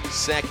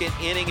 Second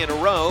inning in a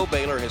row,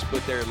 Baylor has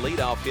put their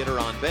leadoff hitter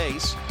on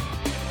base.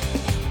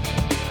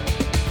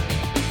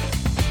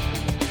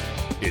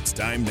 It's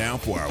time now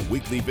for our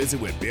weekly visit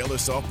with Baylor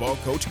softball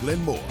coach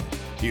Glenn Moore.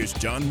 Here's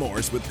John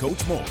Morris with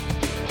Coach Moore.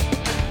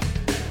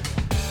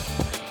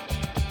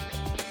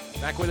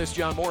 Back with us,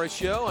 John Morris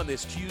Show on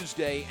this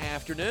Tuesday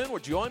afternoon. We're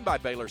joined by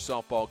Baylor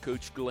softball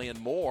coach Glenn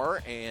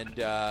Moore. And,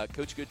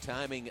 Coach, good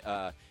timing.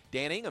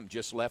 Dan Ingham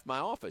just left my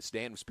office.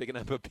 Dan was picking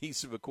up a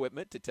piece of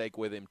equipment to take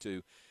with him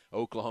to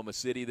Oklahoma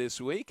City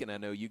this week. And I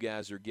know you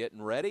guys are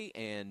getting ready.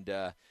 And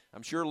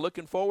I'm sure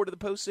looking forward to the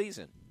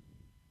postseason.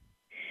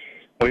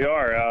 We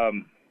are,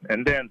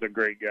 and Dan's a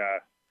great guy.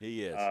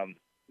 He is.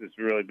 It's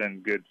really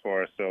been good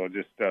for us, so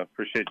just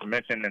appreciate you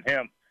mentioning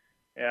him.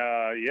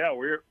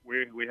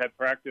 We had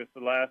practice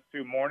the last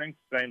 2 mornings,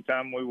 same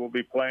time we will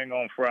be playing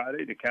on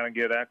Friday to kind of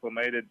get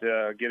acclimated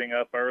to getting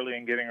up early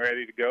and getting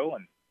ready to go,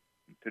 and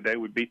today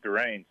we beat the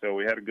rain, so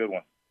we had a good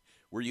one.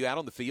 Were you out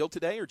on the field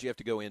today, or did you have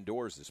to go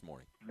indoors this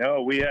morning?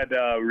 No, we had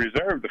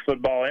reserved the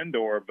football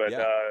indoor, but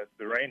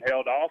the rain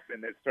held off,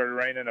 and it started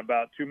raining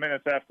about 2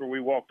 minutes after we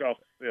walked off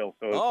the field.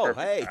 So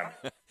hey,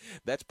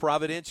 that's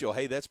providential.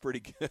 Hey, that's pretty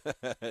good.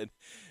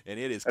 And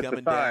it is that's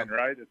coming a sign, down.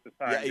 Right? It's a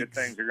sign good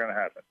things are going to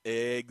happen.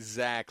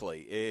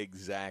 Exactly.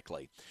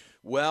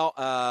 Well,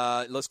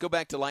 let's go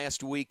back to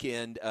last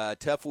weekend.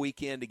 Tough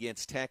weekend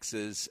against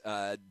Texas.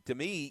 To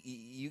me,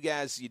 you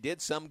guys, you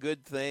did some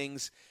good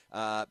things.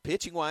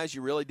 Pitching-wise,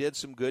 you really did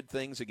some good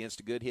things against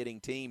a good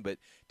hitting team, but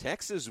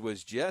Texas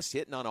was just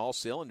hitting on all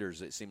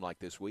cylinders, it seemed like,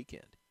 this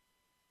weekend.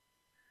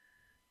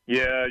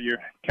 Yeah, you're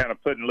kind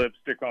of putting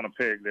lipstick on a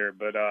pig there,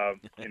 but, I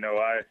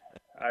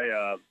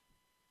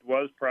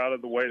was proud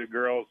of the way the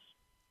girls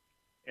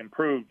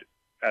improved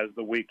as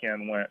the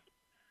weekend went,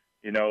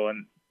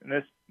 and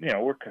this,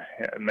 we're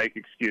make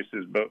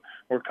excuses, but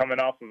we're coming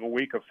off of a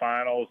week of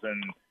finals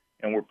and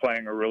we're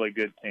playing a really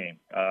good team.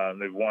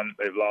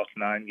 They've lost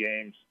 9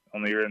 games.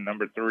 Only are the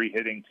number 3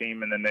 hitting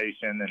team in the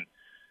nation,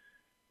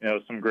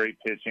 and some great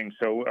pitching.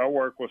 So our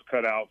work was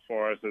cut out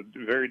for us.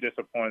 Very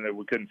disappointed that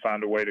we couldn't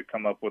find a way to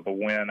come up with a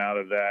win out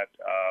of that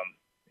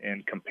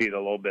and compete a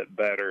little bit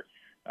better.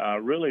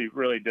 Really,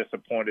 really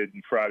disappointed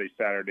in Friday,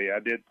 Saturday. I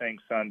did think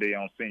Sunday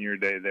on Senior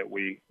Day that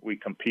we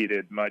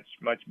competed much,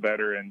 much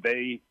better, and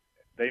they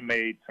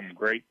made some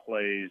great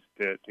plays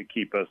to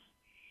keep us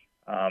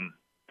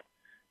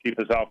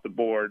off the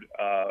board.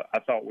 I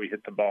thought we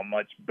hit the ball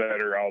much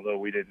better, although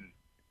we didn't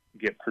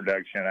get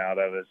production out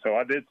of it. So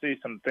I did see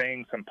some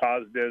things, some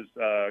positives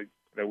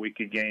that we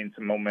could gain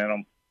some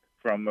momentum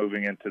from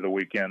moving into the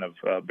weekend of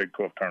Big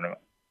 12 tournament.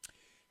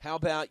 How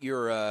about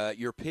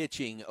your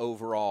pitching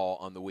overall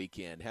on the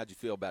weekend? How'd you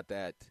feel about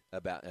that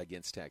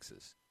against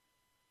Texas?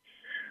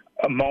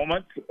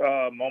 Moments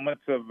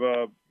of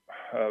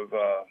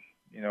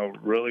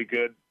really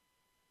good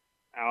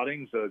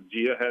outings.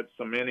 Gia had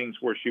some innings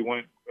where she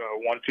went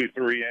 1, 2,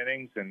 3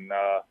 innings, and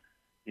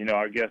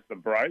I guess the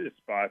brightest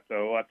spot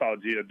though, I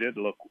thought Gia did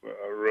look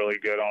really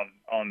good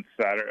on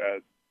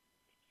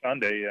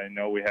Sunday. I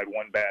know we had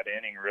one bad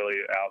inning. Really,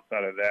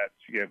 outside of that,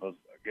 she gave us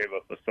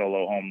a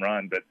solo home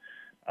run, but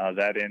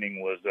that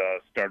inning was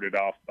started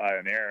off by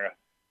an error,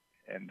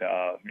 and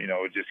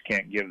it just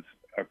can't give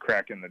a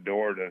crack in the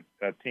door to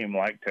a team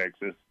like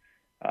Texas.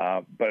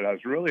 But I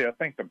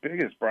think the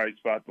biggest bright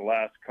spot the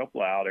last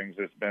couple of outings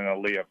has been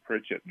Aaliyah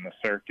Pritchett in the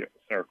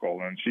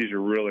circle, and she's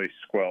really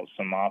squelched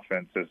some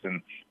offenses,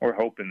 and we're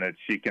hoping that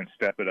she can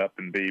step it up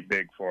and be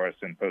big for us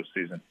in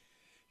postseason.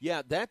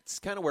 Yeah, that's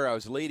kind of where I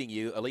was leading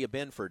you, Aaliyah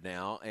Benford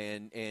now,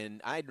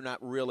 and I'd not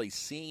really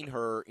seen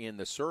her in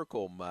the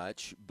circle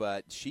much,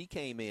 but she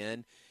came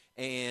in,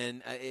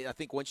 and I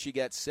think once she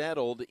got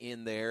settled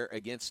in there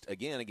against a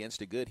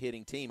good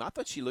hitting team, I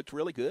thought she looked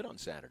really good on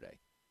Saturday.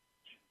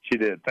 She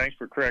did. Thanks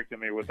for correcting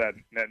me with that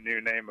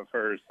new name of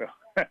hers. So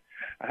I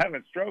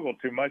haven't struggled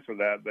too much with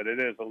that, but it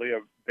is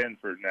Aaliyah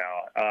Benford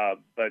now.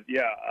 But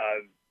yeah,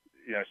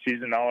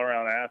 she's an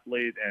all-around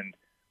athlete, and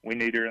we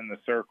need her in the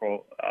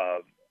circle.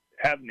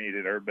 Have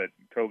needed her, but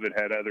COVID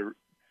had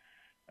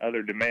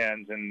other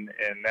demands, and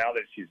now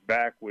that she's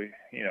back,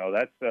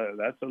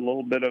 that's a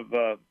little bit of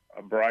a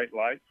bright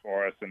light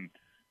for us, and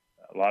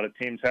a lot of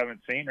teams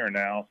haven't seen her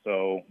now,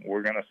 so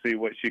we're going to see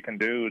what she can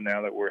do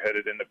now that we're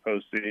headed into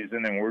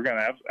postseason, and we're going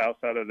to have,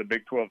 outside of the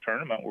Big 12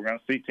 tournament, we're going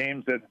to see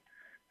teams that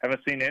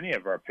haven't seen any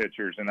of our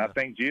pitchers, and I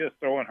think Gia's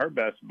throwing her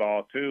best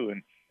ball too,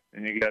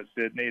 and you got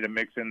Sydney to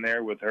mix in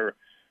there with her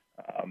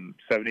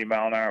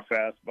 70-mile-an-hour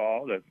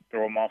fastball to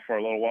throw them off for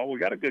a little while. We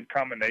got a good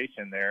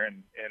combination there,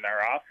 and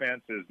our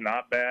offense is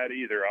not bad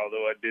either,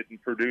 although it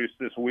didn't produce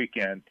this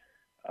weekend.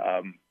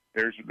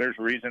 There's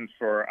reasons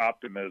for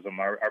optimism.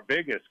 Our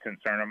biggest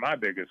concern, or my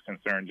biggest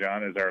concern,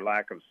 John, is our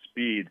lack of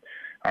speed.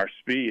 Our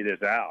speed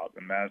is out.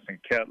 And Madison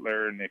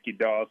Kettler, Nikki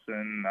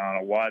Dawson,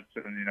 Anna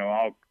Watson,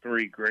 all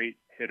three great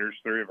hitters,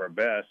 three of our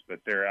best, but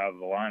they're out of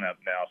the lineup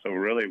now. So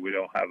really we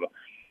don't have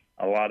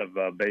a lot of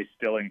base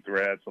stealing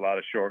threats, a lot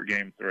of short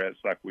game threats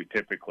like we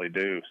typically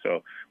do. So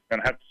we're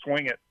going to have to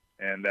swing it.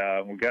 And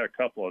we've got a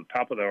couple of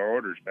top of the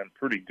orders been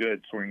pretty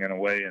good swinging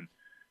away. And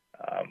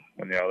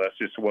that's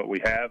just what we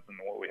have and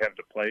what we have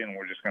to play, and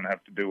we're just going to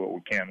have to do what we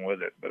can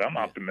with it. But I'm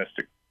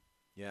optimistic.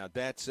 Yeah,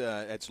 that's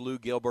Lou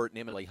Gilbert and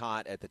Emily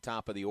Hott at the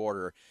top of the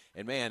order.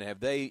 And, man, have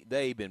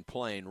they been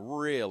playing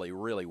really,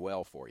 really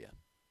well for you?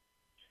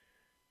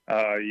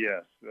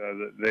 Yes,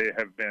 they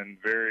have been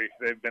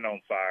they've been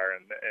on fire,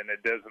 and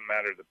it doesn't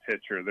matter the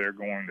pitcher, they're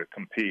going to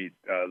compete.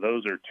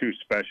 Those are two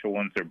special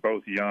ones. They're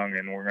both young,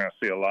 and we're going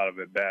to see a lot of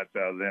at-bats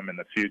out of them in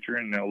the future.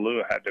 And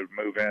Lou had to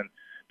move in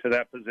to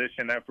that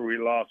position after we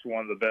lost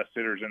one of the best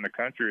hitters in the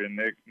country, and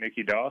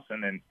Nikki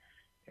Dawson, and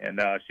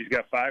she's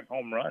got 5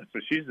 home runs. So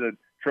she's a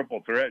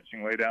triple threat. She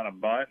can lay down a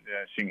bunt,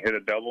 she can hit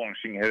a double, and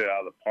she can hit it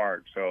out of the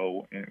park.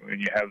 So when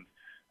you have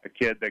a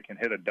kid that can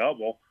hit a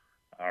double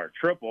or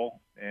triple,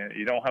 and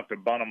you don't have to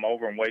bunt them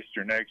over and waste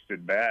your next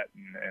at bat.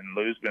 And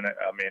Lou's been,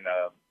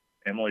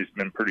 Emily's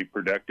been pretty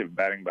productive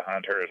batting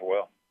behind her as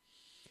well.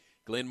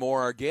 Glenn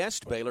Moore, our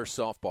guest, Baylor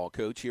softball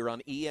coach here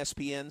on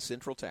ESPN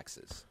Central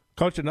Texas.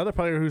 Coach, another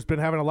player who's been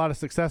having a lot of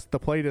success at the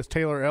plate is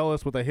Taylor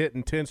Ellis with a hit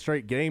in 10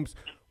 straight games.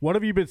 What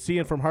have you been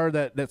seeing from her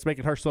that's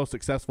making her so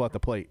successful at the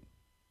plate?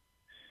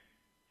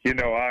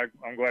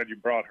 I'm glad you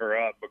brought her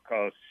up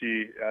because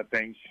I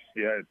think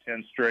she had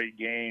 10 straight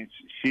games.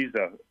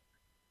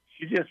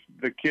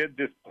 The kid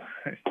just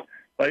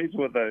plays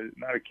with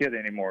not a kid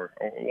anymore.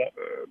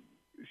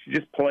 She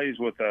just plays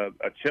with a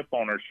chip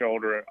on her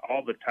shoulder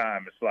all the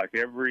time. It's like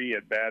every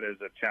at-bat is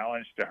a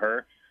challenge to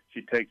her.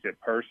 She takes it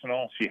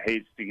personal. She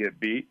hates to get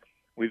beat.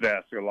 We've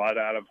asked a lot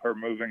out of her,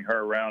 moving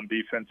her around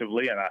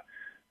defensively, and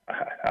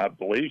I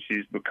believe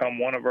she's become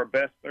one of our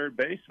best third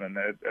basemen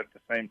at the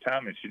same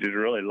time, and she just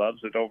really loves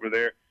it over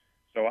there.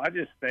 So I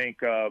just think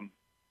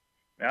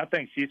I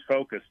think she's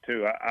focused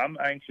too. I'm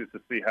anxious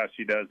to see how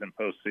she does in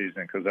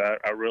postseason because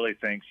I really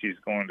think she's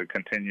going to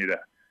continue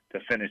to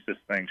finish this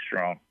thing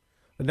strong.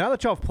 Now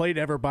that y'all have played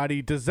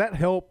everybody, does that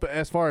help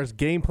as far as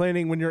game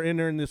planning when you're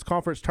entering this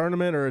conference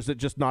tournament, or is it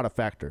just not a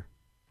factor?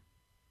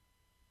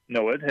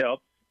 No, it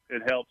helps.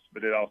 It helps,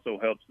 but it also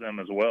helps them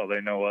as well. They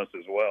know us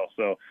as well.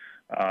 So,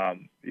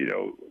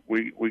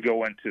 we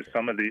go into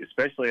some of the,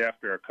 especially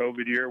after a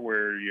COVID year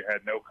where you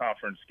had no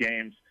conference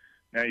games,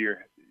 now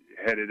you're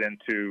headed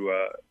into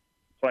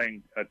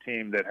playing a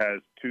team that has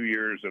 2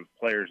 years of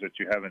players that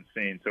you haven't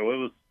seen. So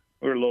we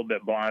were a little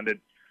bit blinded.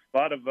 A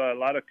lot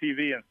of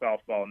TV in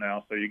softball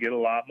now, so you get a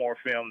lot more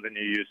film than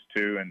you used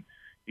to, and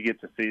you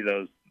get to see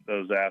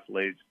those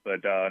athletes.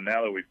 But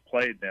now that we've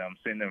played them,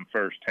 seen them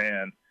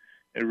firsthand,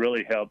 it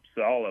really helps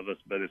all of us,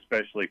 but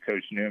especially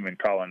Coach Newman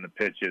calling the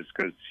pitches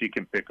because she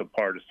can pick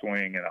apart a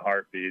swing in a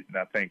heartbeat, and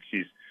I think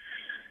she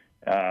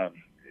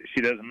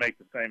doesn't make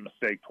the same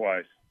mistake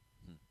twice.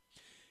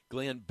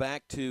 Glenn,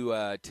 back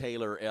to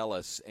Taylor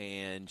Ellis,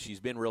 and she's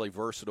been really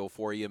versatile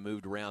for you,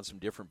 moved around some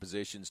different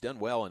positions, done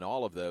well in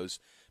all of those.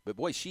 But,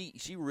 boy, she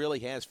really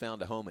has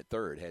found a home at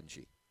third, hasn't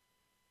she?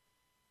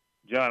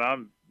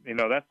 John,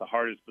 that's the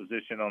hardest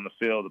position on the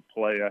field to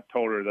play. I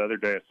told her the other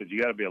day, I said,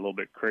 you got to be a little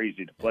bit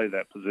crazy to play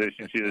that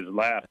position. She just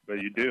laughed,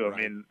 but you do. Right.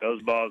 I mean,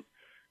 those balls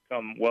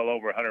come well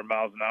over 100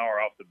 miles an hour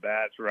off the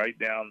bats right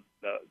down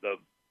the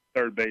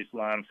third base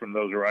line from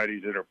those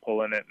righties that are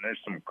pulling it. And there's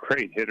some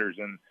great hitters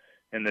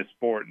in this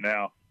sport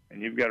now.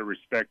 And you've got to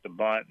respect the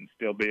bunt and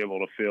still be able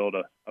to field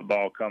a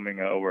ball coming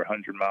over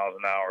 100 miles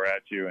an hour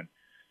at you. And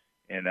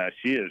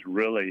she is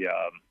really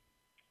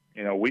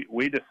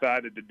we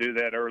decided to do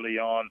that early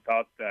on,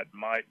 thought that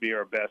might be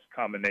our best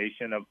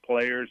combination of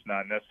players,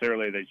 not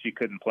necessarily that she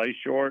couldn't play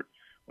short.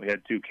 We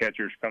had 2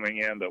 catchers coming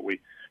in, but we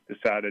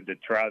decided to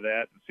try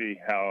that and see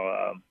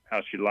how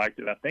she liked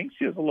it. I think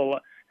she was a little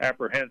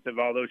apprehensive,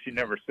 although she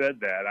never said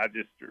that. I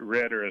just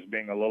read her as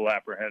being a little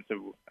apprehensive,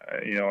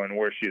 in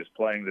where she is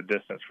playing the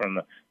distance from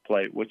the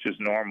plate, which is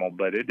normal.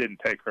 But it didn't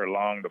take her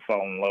long to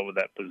fall in love with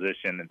that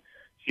position. And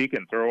she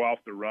can throw off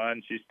the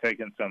run. She's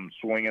taken some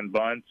swinging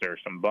bunts or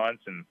some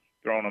bunts and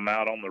thrown them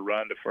out on the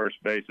run to first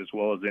base as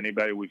well as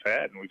anybody we've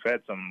had. And we've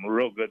had some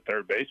real good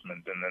third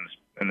basemen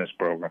in this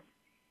program.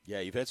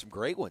 Yeah, you've had some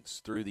great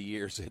ones through the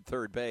years at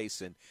third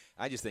base, and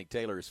I just think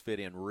Taylor has fit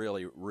in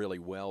really, really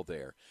well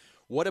there.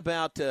 What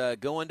about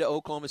going to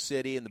Oklahoma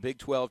City in the Big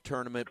 12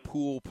 tournament,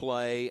 pool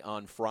play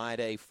on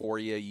Friday for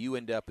you? You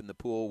end up in the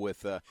pool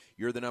with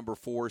you're the number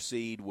 4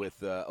 seed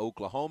with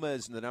Oklahoma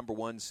as the number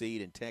 1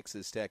 seed and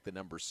Texas Tech the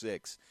number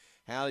 6.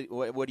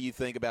 What do you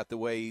think about the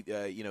way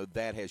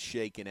that has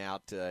shaken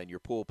out in your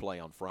pool play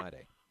on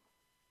Friday?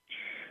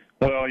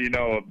 Well,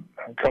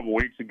 a couple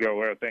weeks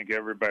ago, I think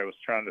everybody was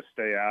trying to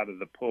stay out of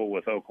the pool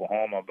with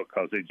Oklahoma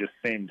because they just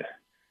seemed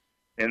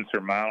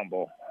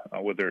insurmountable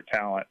with their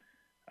talent.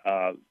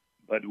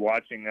 But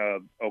watching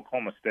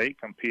Oklahoma State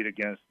compete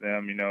against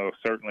them,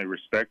 certainly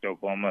respect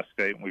Oklahoma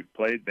State, and we've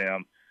played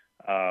them.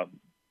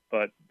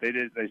 But they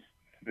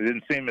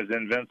didn't seem as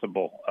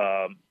invincible.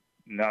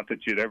 Not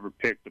that you'd ever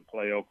pick to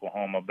play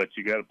Oklahoma, but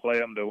you got to play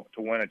them to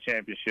win a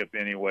championship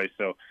anyway.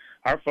 So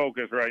our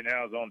focus right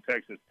now is on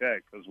Texas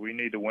Tech because we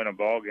need to win a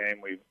ball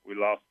game. We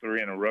lost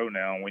 3 in a row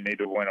now, and we need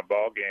to win a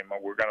ball game.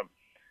 We're going to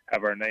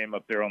have our name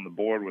up there on the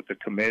board with the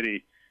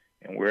committee,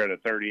 and we're at a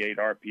 38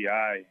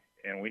 RPI,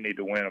 and we need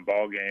to win a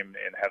ball game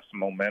and have some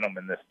momentum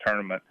in this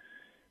tournament.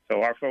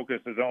 So our focus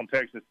is on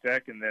Texas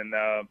Tech, and then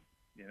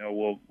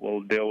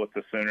we'll deal with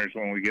the Sooners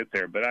when we get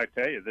there. But I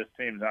tell you, this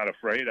team's not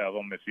afraid of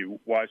them. If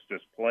you watched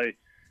us play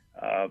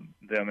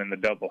them in the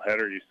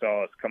doubleheader, you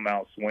saw us come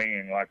out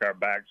swinging like our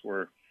backs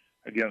were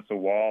against the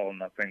wall,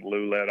 and I think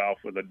Lou led off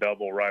with a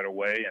double right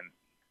away,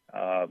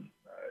 and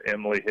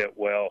Emily hit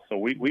well. So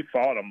we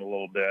fought them a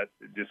little bit,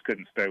 just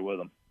couldn't stay with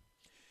them.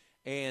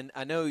 And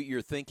I know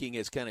your thinking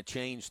has kind of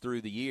changed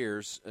through the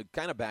years,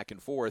 kind of back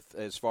and forth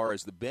as far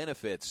as the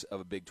benefits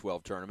of a Big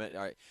 12 tournament.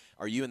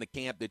 Are you in the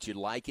camp that you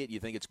like it? You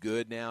think it's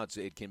good now?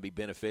 It can be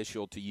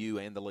beneficial to you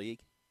and the league?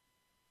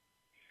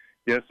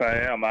 Yes, I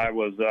am. I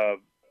was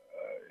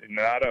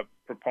not a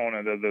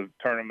proponent of the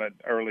tournament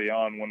early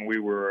on when we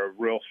were a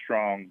real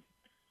strong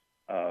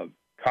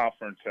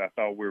conference. I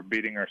thought we were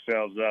beating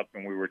ourselves up,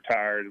 and we were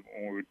tired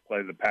when we would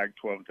play the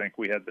Pac-12. I think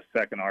we had the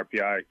second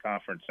RPI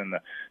conference in the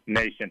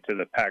nation to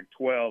the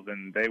Pac-12,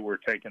 and they were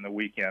taking the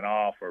weekend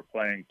off or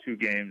playing 2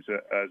 games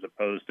as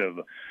opposed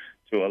to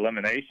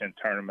elimination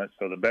tournaments.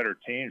 So the better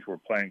teams were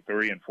playing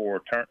 3 and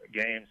 4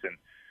 games, and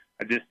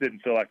I just didn't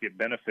feel like it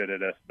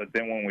benefited us. But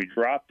then when we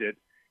dropped it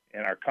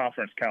and our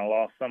conference kind of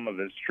lost some of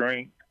its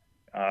strength,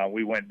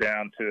 we went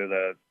down to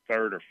the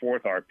 3rd or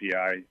 4th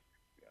RPI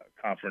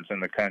conference in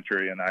the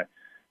country, and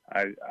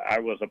I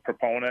was a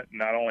proponent.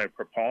 Not only a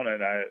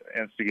proponent, I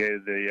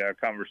instigated the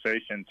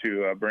conversation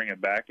to bring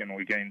it back, and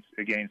we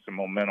gained some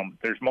momentum.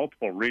 There's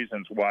multiple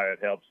reasons why it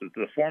helps.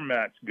 The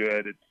format's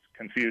good. It's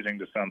confusing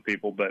to some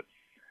people, but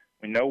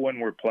we know when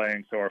we're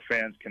playing so our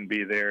fans can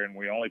be there, and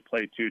we only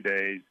play 2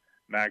 days,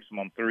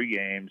 maximum 3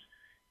 games,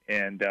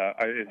 and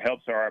it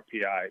helps our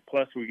RPI.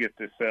 Plus, we get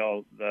to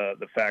sell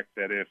the fact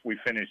that if we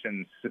finish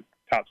in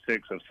top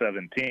 6 of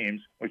 7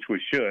 teams, which we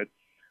should,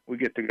 we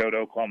get to go to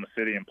Oklahoma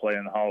City and play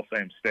in the Hall of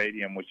Fame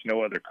Stadium, which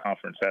no other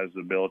conference has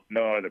the ability,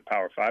 no other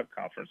Power 5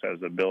 conference has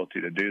the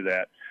ability to do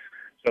that.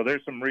 So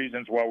there's some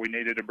reasons why we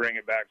needed to bring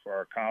it back for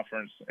our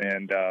conference,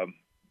 and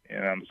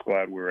I'm just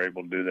glad we were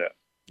able to do that.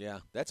 Yeah,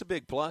 that's a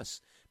big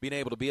plus. Being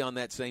able to be on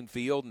that same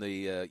field in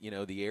the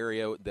the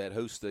area that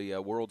hosts the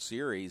World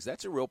Series,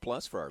 that's a real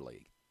plus for our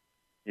league.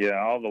 Yeah,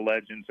 all the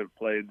legends have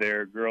played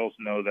there. Girls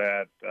know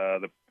that.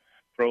 The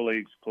pro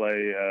leagues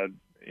play.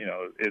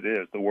 It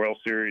is. The World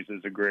Series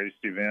is the greatest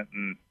event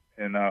in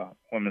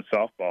women's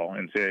softball,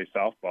 NCAA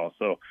softball.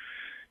 So,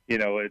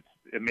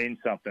 it means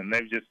something.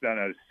 They've just done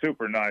a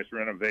super nice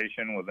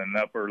renovation with an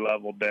upper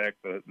level deck.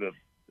 The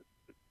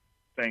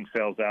thing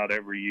sells out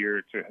every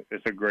year.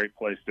 It's a great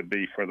place to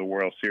be for the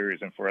World Series,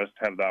 and for us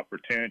to have the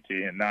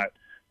opportunity and not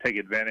take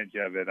advantage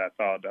of it, I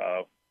thought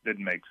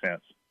didn't make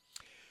sense.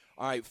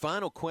 All right,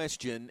 final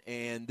question,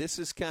 and this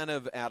is kind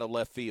of out of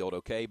left field,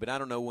 okay? But I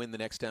don't know when the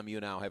next time you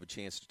and I will have a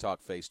chance to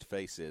talk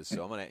face-to-face is,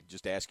 so I'm going to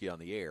just ask you on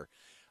the air.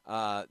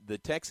 The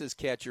Texas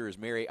catcher is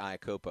Mary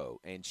Iacopo,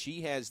 and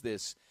she has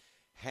this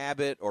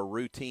habit or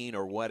routine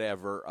or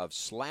whatever of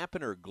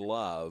slapping her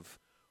glove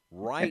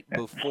right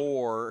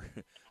before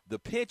the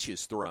pitch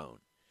is thrown.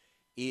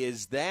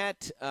 Is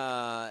that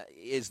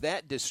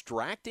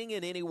distracting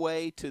in any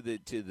way to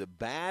the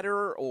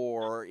batter,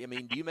 or,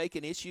 do you make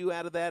an issue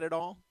out of that at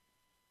all?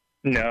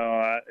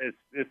 No,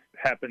 it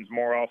happens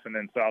more often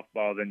in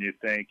softball than you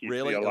think. You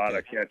really? See a lot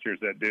of catchers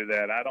that do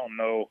that. I don't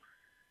know.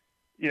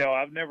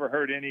 I've never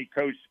heard any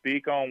coach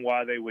speak on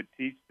why they would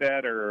teach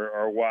that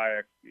or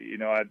why,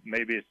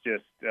 maybe it's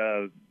just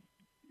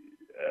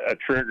a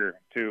trigger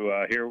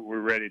to here we're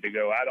ready to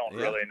go. I don't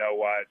really know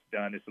why it's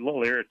done. It's a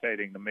little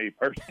irritating to me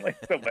personally,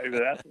 so maybe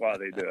that's why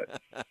they do it.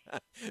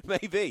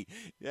 Maybe,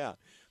 yeah.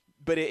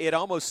 But it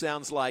almost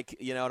sounds like,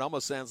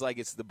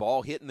 it's the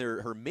ball hitting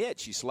her mitt.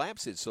 She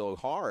slaps it so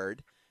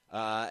hard,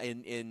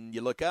 and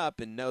you look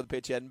up and know the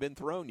pitch hadn't been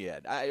thrown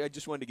yet. I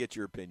just wanted to get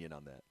your opinion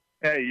on that.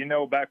 Hey,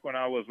 back when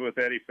I was with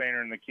Eddie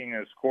Feiner and the King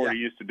of the Court, he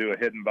used to do a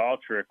hidden ball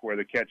trick where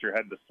the catcher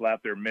had to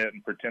slap their mitt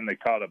and pretend they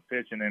caught a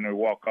pitch, and then they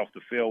walk off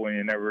the field when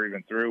you never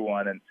even threw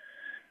one. And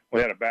we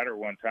had a batter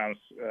one time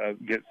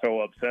get so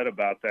upset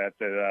about that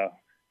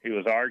he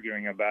was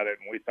arguing about it,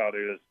 and we thought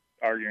he was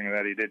arguing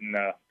that he didn't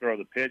throw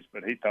the pitch,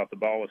 but he thought the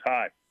ball was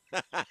high.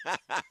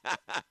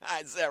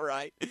 Is that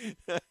right?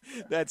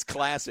 That's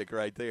classic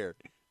right there.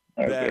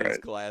 That's is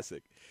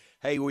classic.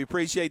 Hey, we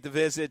appreciate the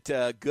visit.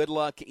 Good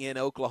luck in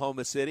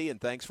Oklahoma City,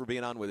 and thanks for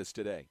being on with us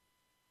today.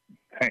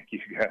 Thank you,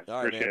 guys. All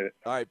right, appreciate it.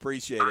 All right,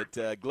 appreciate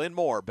it. Glenn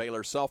Moore,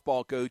 Baylor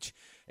softball coach,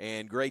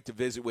 and great to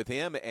visit with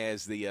him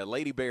as the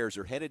Lady Bears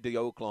are headed to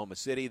Oklahoma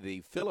City, the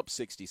Phillips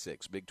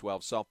 66 Big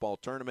 12 softball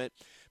tournament.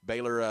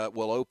 Baylor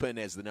will open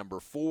as the number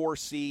 4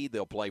 seed.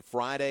 They'll play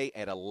Friday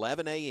at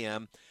 11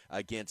 a.m.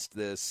 against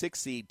the 6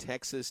 seed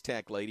Texas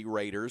Tech Lady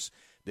Raiders.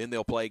 Then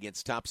they'll play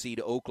against top seed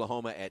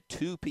Oklahoma at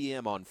 2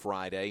 p.m. on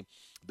Friday.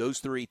 Those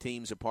 3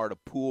 teams are part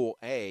of Pool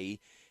A.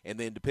 And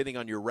then depending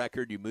on your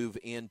record, you move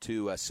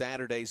into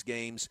Saturday's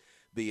games.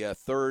 The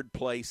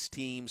third-place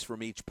teams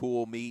from each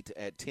pool meet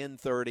at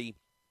 10:30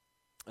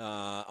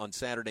 on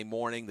Saturday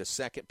morning. The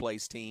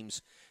second-place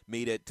teams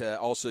meet at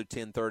also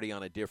 10:30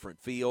 on a different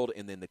field.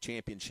 And then the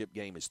championship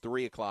game is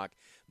 3 o'clock.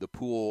 The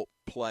pool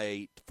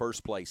play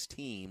first-place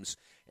teams.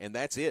 And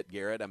that's it,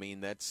 Garrett. I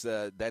mean, that's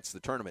the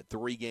tournament.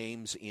 3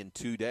 games in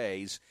 2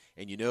 days.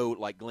 And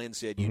like Glenn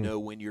said,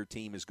 when your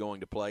team is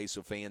going to play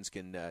so fans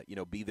can,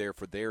 be there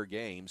for their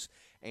games.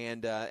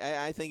 And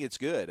I think it's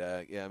good.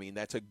 I mean,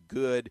 that's a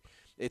good –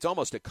 it's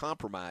almost a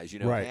compromise,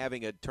 right.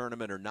 Having a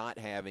tournament or not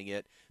having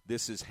it.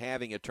 This is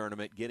having a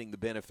tournament, getting the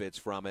benefits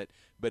from it,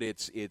 but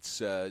it's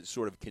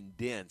sort of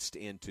condensed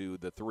into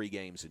the 3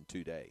 games in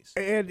 2 days.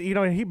 And,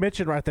 he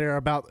mentioned right there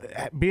about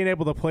being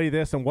able to play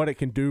this and what it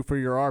can do for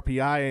your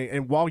RPI.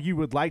 And while you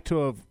would like to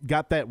have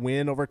got that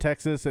win over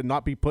Texas and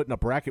not be put in a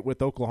bracket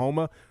with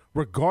Oklahoma,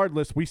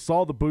 regardless, we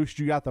saw the boost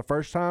you got the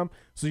first time.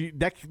 So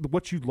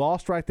what you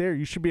lost right there,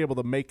 you should be able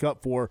to make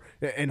up for,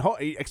 and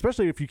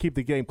especially if you keep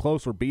the game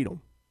close or beat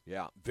them.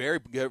 Yeah,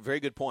 very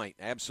good point.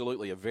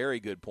 Absolutely, a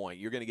very good point.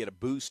 You're going to get a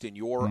boost in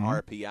your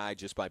RPI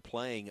just by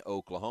playing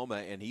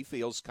Oklahoma, and he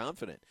feels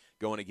confident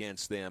going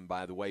against them.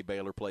 By the way,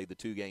 Baylor played the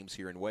 2 games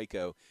here in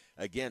Waco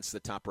against the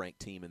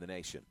top-ranked team in the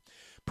nation.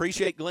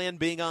 Appreciate Glenn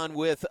being on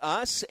with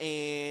us,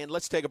 and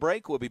let's take a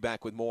break. We'll be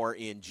back with more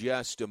in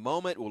just a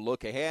moment. We'll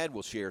look ahead.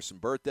 We'll share some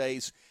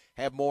birthdays,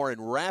 have more,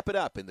 and wrap it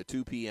up in the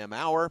 2 p.m.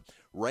 hour.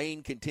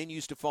 Rain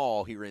continues to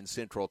fall here in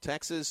Central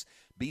Texas.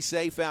 Be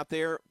safe out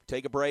there.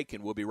 Take a break,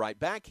 and we'll be right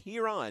back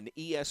here on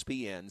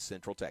ESPN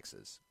Central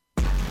Texas.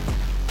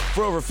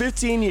 For over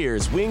 15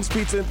 years, Wings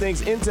Pizza and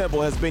Things in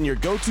Temple has been your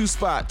go-to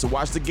spot to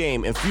watch the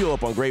game and fuel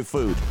up on great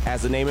food.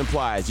 As the name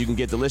implies, you can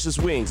get delicious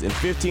wings in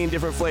 15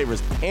 different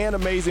flavors and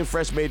amazing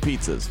fresh-made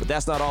pizzas. But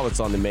that's not all that's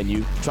on the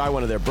menu. Try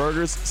one of their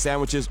burgers,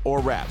 sandwiches, or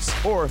wraps.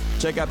 Or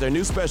check out their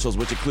new specials,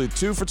 which include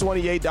 2 for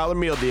 $28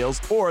 meal deals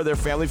or their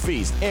family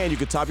feast. And you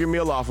can top your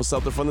meal off with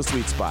something from the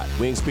sweet spot.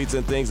 Wings Pizza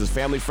and Things is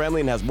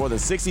family-friendly and has more than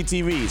 60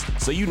 TVs,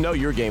 so you know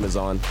your game is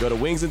on. Go to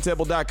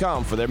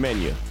wingsandtemple.com for their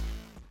menu.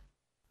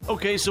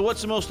 Okay, so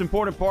what's the most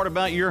important part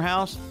about your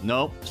house?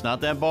 Nope, it's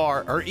not that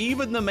bar or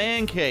even the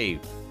man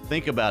cave.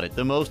 Think about it.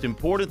 The most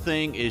important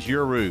thing is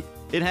your roof.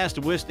 It has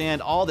to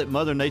withstand all that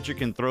Mother Nature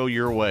can throw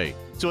your way.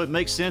 So it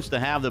makes sense to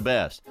have the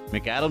best.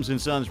 McAdams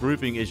 & Sons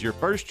Roofing is your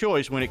first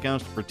choice when it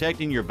comes to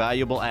protecting your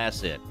valuable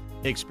asset.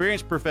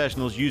 Experienced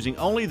professionals using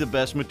only the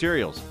best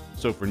materials.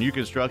 So for new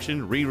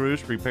construction,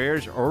 re-roofs,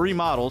 repairs, or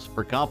remodels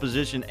for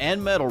composition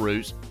and metal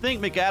roofs, think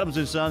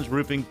McAdams & Sons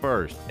Roofing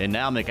first. And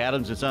now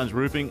McAdams & Sons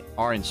Roofing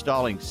are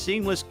installing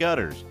seamless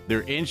gutters.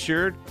 They're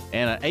insured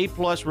and an A+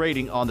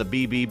 rating on the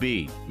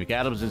BBB.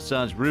 McAdams &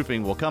 Sons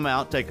Roofing will come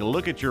out, take a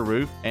look at your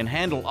roof, and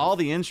handle all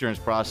the insurance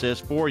process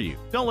for you.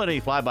 Don't let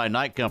any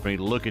fly-by-night company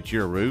look at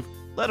your roof.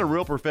 Let a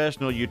real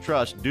professional you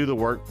trust do the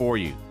work for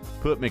you.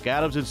 Put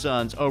McAdams &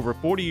 Sons over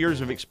 40 years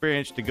of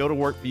experience to go to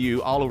work for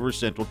you all over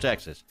Central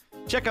Texas.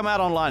 Check them out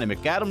online at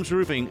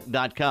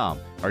McAdamsRoofing.com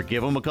or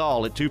give them a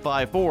call at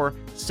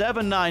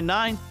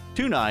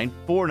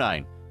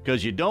 254-799-2949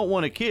 because you don't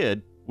want a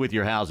kid with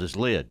your house's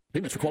lid.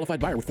 Payments for qualified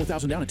buyer with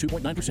 $4,000 down and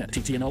 2.9%.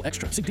 TTNL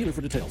Extra. See dealer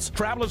for details.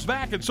 Travel is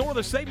back and so are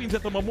the savings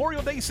at the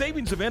Memorial Day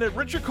Savings Event at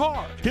Richard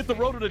Carr. Hit the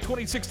road in a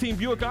 2016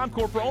 Buick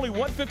Encore for only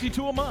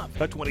 $152 a month.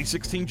 A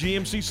 2016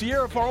 GMC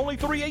Sierra for only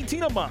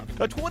 $318 a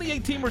month. A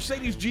 2018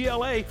 Mercedes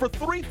GLA for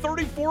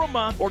 $334 a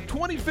month. Or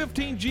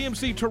 2015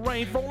 GMC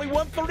Terrain for only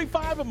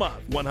 $135 a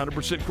month.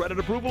 100% credit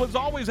approval is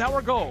always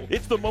our goal.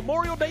 It's the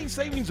Memorial Day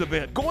Savings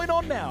Event going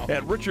on now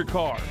at Richard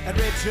Carr. At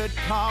Richard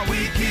Carr,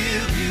 we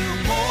give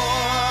you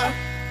more.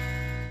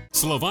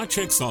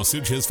 Slovacek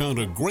Sausage has found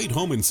a great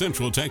home in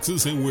Central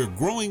Texas, and we're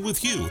growing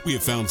with you. We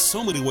have found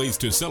so many ways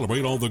to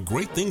celebrate all the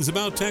great things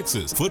about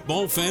Texas.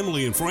 Football,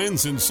 family, and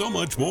friends, and so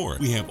much more.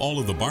 We have all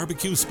of the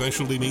barbecue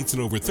specialty meats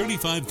and over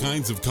 35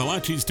 kinds of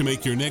kolaches to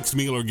make your next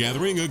meal or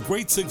gathering a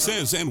great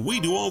success, and we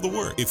do all the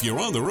work. If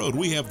you're on the road,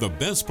 we have the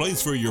best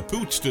place for your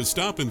pooch to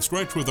stop and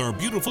stretch with our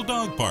beautiful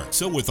dog park.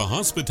 So with the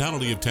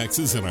hospitality of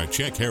Texas and our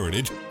Czech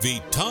heritage,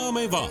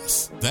 Vítame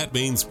vás. That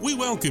means we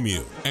welcome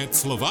you. At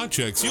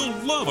Slovacek's, you'll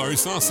love our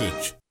sausage.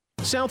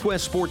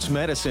 Southwest Sports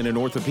Medicine and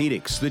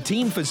Orthopedics, the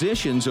team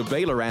physicians of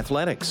Baylor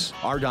Athletics.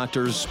 Our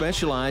doctors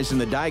specialize in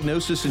the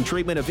diagnosis and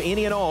treatment of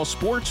any and all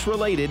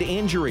sports-related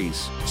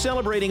injuries.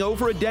 Celebrating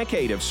over a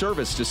decade of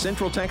service to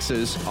Central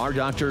Texas, our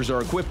doctors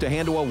are equipped to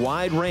handle a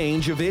wide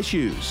range of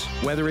issues.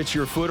 Whether it's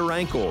your foot or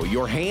ankle,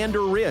 your hand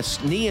or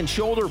wrist, knee and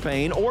shoulder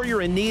pain, or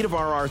you're in need of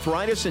our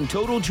arthritis and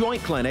total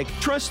joint clinic,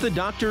 trust the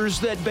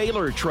doctors that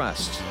Baylor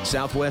trusts.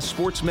 Southwest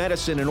Sports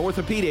Medicine and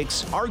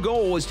Orthopedics, our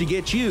goal is to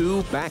get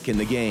you back in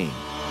the game.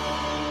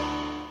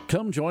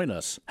 Come join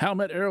us.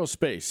 Howmet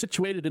Aerospace,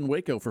 situated in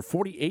Waco for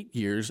 48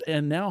 years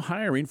and now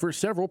hiring for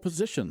several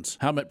positions.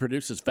 Howmet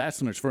produces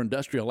fasteners for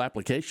industrial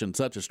applications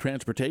such as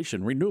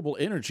transportation, renewable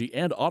energy,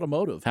 and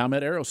automotive.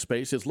 Howmet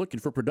Aerospace is looking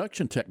for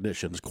production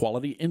technicians,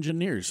 quality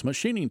engineers,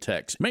 machining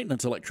techs,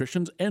 maintenance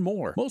electricians, and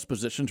more. Most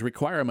positions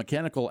require a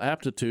mechanical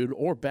aptitude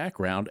or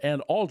background,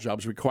 and all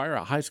jobs require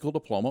a high school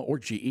diploma or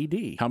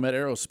GED. Howmet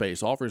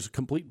Aerospace offers a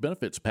complete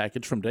benefits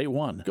package from day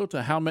one. Go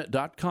to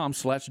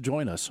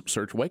howmet.com/join us.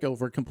 Search Waco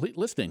for a complete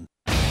listing.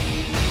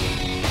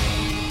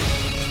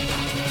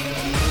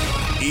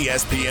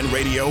 ESPN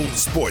Radio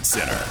Sports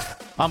Center.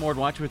 I'm Ward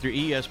Watcher with your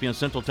ESPN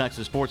Central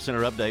Texas Sports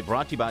Center update,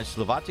 brought to you by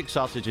Slovacek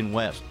Sausage in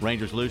West.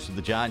 Rangers lose to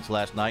the Giants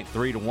last night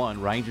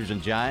 3-1. Rangers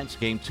and Giants,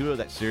 game 2 of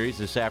that series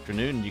this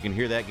afternoon, and you can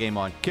hear that game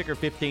on Kicker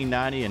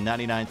 1590 and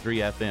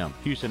 99.3 FM.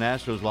 Houston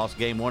Astros lost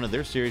game 1 of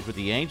their series with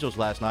the Angels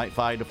last night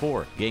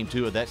 5-4. Game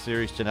 2 of that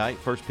series tonight,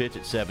 first pitch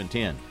at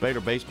 7:10. Baylor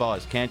Baseball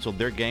has canceled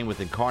their game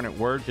with Incarnate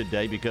Word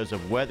today because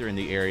of weather in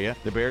the area.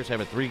 The Bears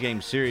have a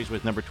 3-game series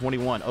with number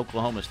 21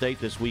 Oklahoma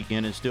State this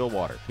weekend in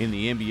Stillwater. In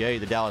the NBA,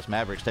 the Dallas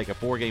Mavericks take a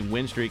 4-game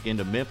win streak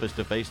into Memphis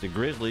to face the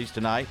Grizzlies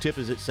tonight. Tip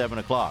is at 7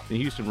 o'clock. The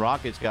Houston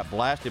Rockets got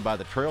blasted by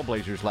the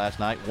Trailblazers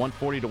last night,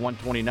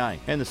 140-129.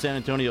 And the San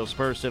Antonio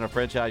Spurs set a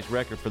franchise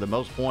record for the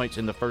most points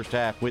in the first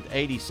half with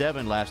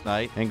 87 last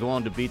night and go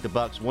on to beat the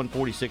Bucks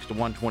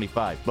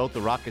 146-125. Both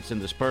the Rockets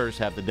and the Spurs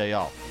have the day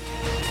off.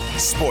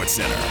 Sports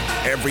Center,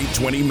 every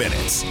 20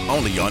 minutes,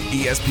 only on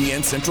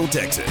ESPN Central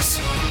Texas.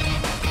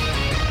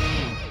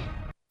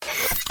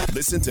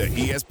 Listen to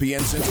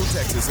ESPN Central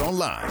Texas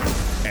online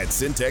at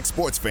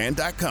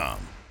centexsportsfan.com.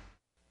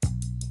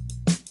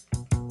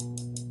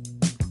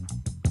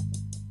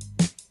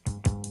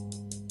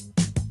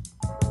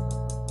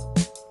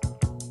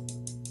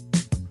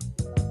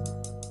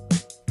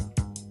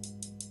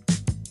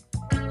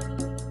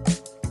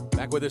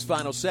 Back with this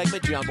final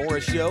segment, John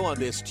Morris Show on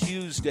this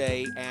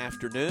Tuesday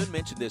afternoon.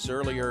 Mentioned this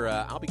earlier.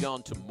 I'll be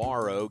gone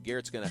tomorrow.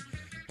 Garrett's going to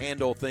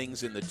handle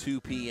things in the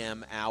 2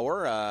 p.m.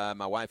 hour.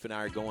 My wife and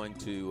I are going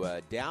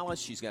to Dallas.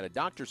 She's got a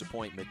doctor's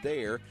appointment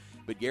there.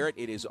 But, Garrett,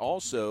 it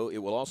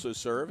will also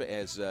serve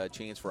as a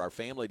chance for our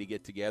family to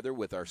get together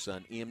with our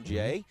son,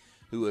 MJ,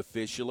 who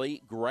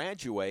officially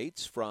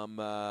graduates from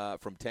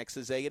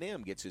Texas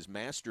A&M, gets his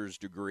master's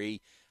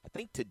degree. I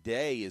think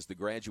today is the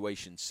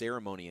graduation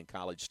ceremony in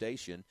College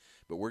Station,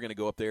 but we're going to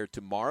go up there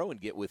tomorrow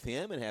and get with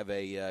him and have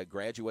a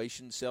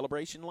graduation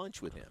celebration lunch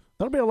with him.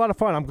 That'll be a lot of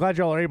fun. I'm glad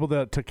y'all are able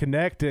to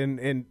connect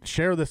and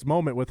share this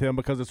moment with him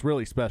because it's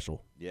really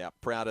special. Yeah,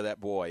 proud of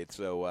that boy.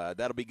 So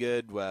that'll be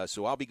good.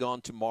 So I'll be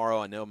gone tomorrow.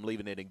 I know I'm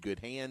leaving it in good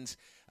hands.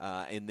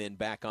 And then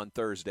back on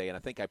Thursday. And I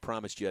think I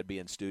promised you I'd be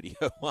in studio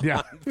on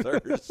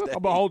Thursday.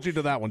 I'm going to hold you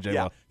to that one, J-Lo.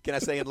 Yeah. Can I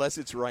say unless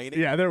it's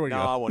raining? Yeah, there we go.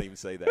 No, I won't even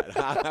say that.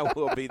 I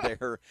will be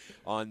there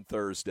on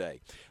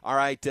Thursday. All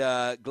right,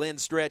 Glenn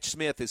Stretch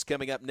Smith is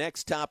coming up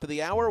next, top of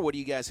the hour. What do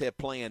you guys have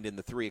planned in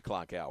the 3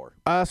 o'clock hour?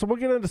 So we'll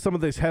get into some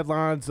of these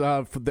headlines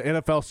for the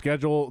NFL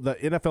schedule. The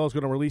NFL is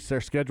going to release their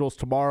schedules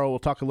tomorrow. We'll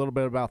talk a little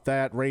bit about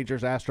that.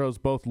 Rangers,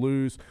 Astros both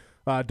lose.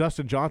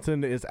 Dustin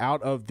Johnson is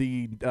out of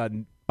the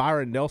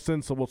Byron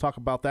Nelson, so we'll talk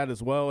about that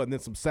as well. And then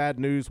some sad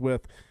news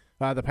with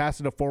the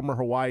passing of former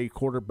Hawaii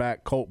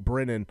quarterback Colt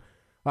Brennan.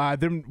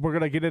 Then we're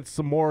going to get into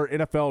some more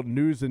NFL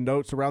news and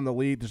notes around the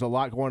league. There's a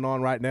lot going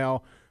on right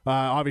now.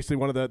 Obviously,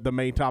 one of the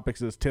main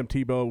topics is Tim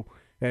Tebow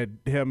and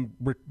him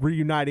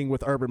reuniting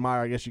with Urban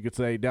Meyer, I guess you could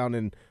say, down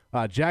in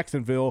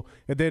Jacksonville.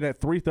 And then at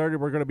 3:30,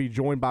 we're going to be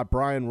joined by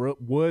Brian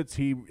Woods.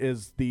 He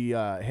is the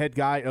head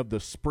guy of the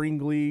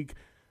Spring League.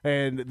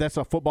 And that's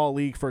a football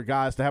league for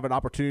guys to have an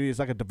opportunity. It's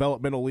like a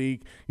developmental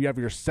league. You have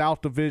your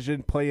South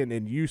Division playing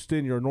in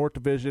Houston. Your North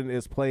Division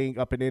is playing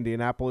up in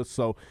Indianapolis.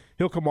 So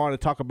he'll come on and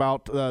talk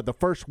about the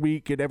first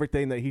week and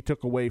everything that he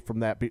took away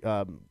from that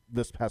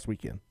this past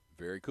weekend.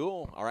 Very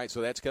cool. All right, so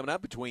that's coming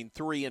up between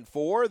 3 and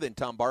 4. Then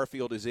Tom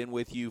Barfield is in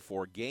with you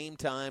for game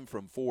time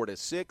from 4 to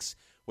 6.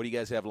 What do you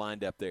guys have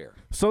lined up there?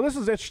 So this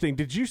is interesting.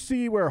 Did you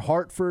see where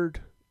Hartford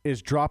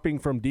is dropping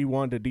from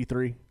D1 to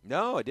D3?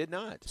 No, I did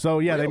not. So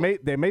yeah, Really?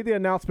 they made the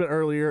announcement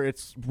earlier.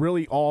 It's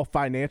really all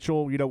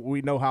financial. You know,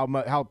 we know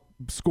how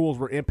schools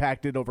were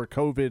impacted over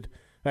COVID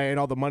and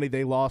all the money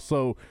they lost.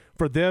 So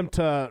for them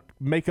to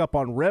make up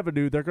on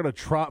revenue, they're going to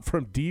drop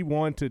from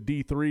D1 to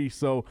D3.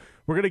 So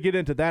we're going to get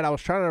into that. I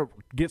was trying to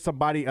get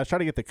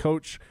the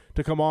coach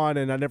to come on,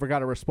 and I never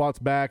got a response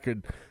back.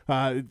 And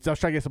I was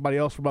trying to get somebody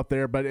else from up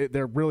there, but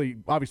they're really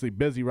obviously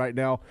busy right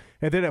now.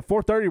 And then at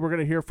 4:30, we're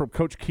going to hear from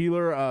Coach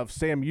Keeler of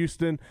Sam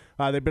Houston.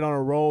 They've been on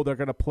a roll. They're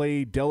going to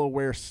play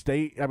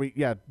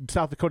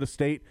South Dakota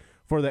State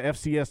for the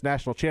FCS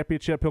National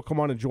Championship. He'll come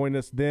on and join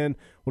us then.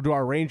 We'll do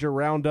our Ranger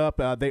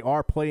Roundup. They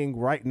are playing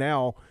right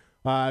now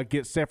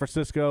against San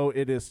Francisco.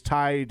 It is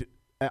tied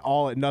at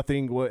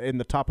nothing in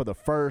the top of the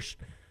first.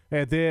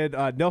 And then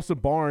Nelson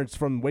Barnes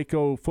from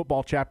Waco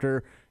football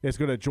chapter is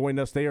going to join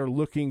us. They are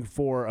looking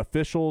for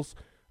officials.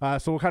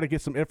 So we'll kind of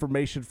get some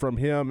information from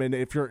him. And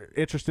if you're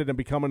interested in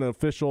becoming an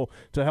official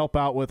to help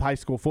out with high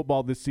school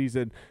football this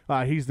season,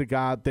 he's the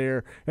guy out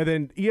there. And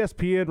then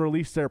ESPN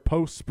released their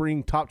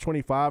post-spring top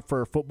 25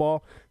 for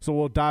football. So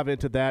we'll dive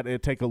into that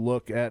and take a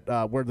look at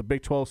where the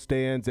Big 12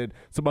 stands and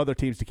some other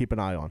teams to keep an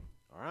eye on.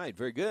 All right,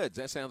 very good.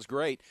 That sounds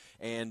great.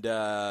 And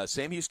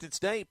Sam Houston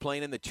State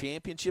playing in the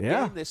championship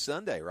game this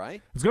Sunday, right?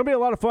 It's going to be a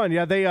lot of fun.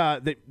 Yeah, they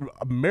a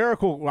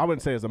miracle. Well, I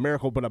wouldn't say it's a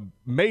miracle, but a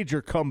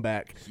major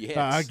comeback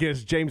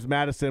against James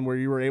Madison, where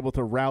you were able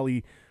to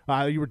rally.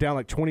 You were down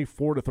like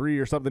 24-3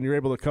 or something. You were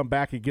able to come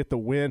back and get the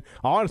win.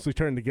 I honestly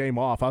turned the game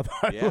off. I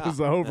thought it was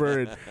over,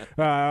 and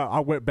I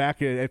went back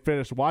and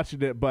finished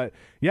watching it. But,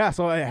 yeah,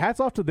 so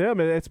hats off to them.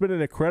 It's been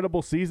an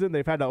incredible season.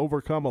 They've had to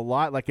overcome a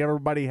lot like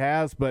everybody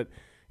has, but –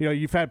 you know,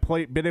 you've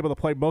been able to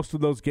play most of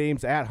those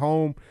games at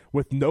home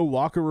with no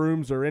locker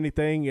rooms or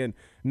anything, and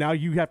now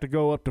you have to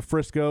go up to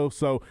Frisco.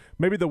 So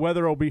maybe the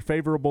weather will be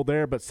favorable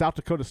there, but South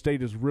Dakota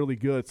State is really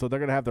good, so they're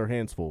going to have their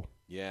hands full.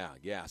 Yeah,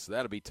 so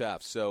that'll be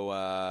tough. So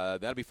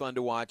that'll be fun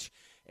to watch,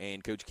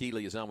 and Coach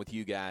Keeley is on with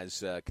you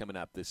guys coming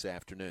up this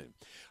afternoon.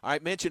 All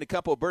right, mention a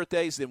couple of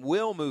birthdays, then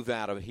we'll move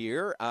out of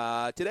here.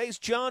 Today's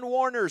John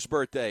Warner's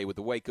birthday with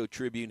the Waco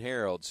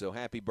Tribune-Herald, so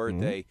happy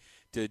birthday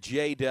to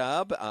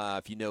J-Dub.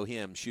 If you know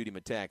him, shoot him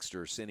a text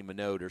or send him a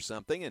note or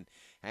something. And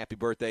happy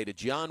birthday to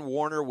John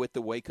Warner with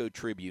the Waco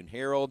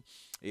Tribune-Herald.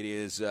 It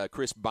is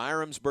Chris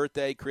Byram's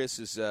birthday. Chris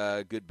is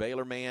a good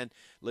Baylor man,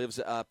 lives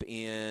up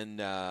in,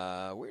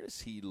 where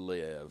does he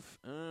live?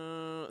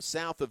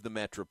 South of the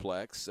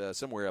Metroplex,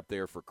 somewhere up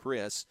there for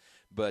Chris.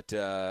 But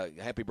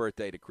happy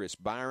birthday to Chris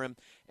Byram.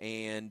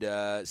 And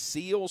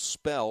Seal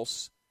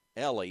Spelse,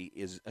 Ellie,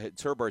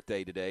 it's her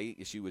birthday today.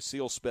 She was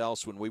Seal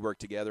Spelse when we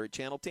worked together at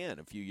Channel 10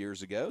 a few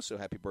years ago, so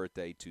happy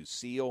birthday to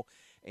Seal.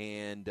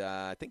 And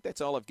I think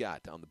that's all I've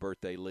got on the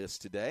birthday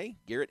list today.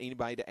 Garrett,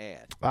 anybody to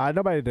add?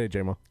 Nobody today,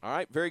 J-Mo. All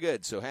right, very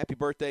good. So happy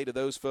birthday to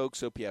those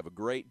folks. Hope you have a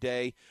great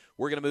day.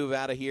 We're going to move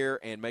out of here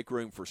and make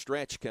room for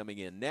Stretch coming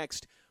in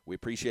next. We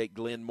appreciate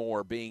Glenn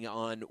Moore being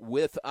on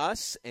with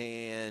us.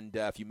 And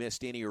if you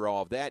missed any or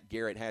all of that,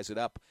 Garrett has it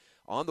up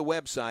on the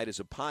website as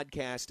a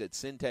podcast at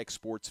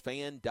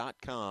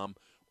syntechsportsfan.com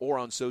or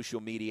on social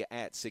media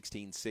at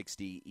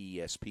 1660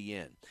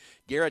 ESPN.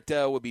 Garrett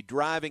will be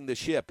driving the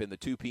ship in the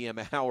 2 p.m.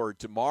 hour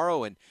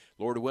tomorrow, and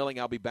Lord willing,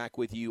 I'll be back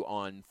with you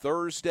on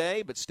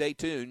Thursday. But stay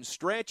tuned.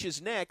 Stretch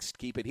is next.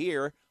 Keep it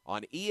here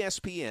on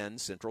ESPN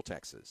Central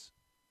Texas.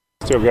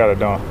 Still got it,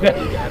 Don.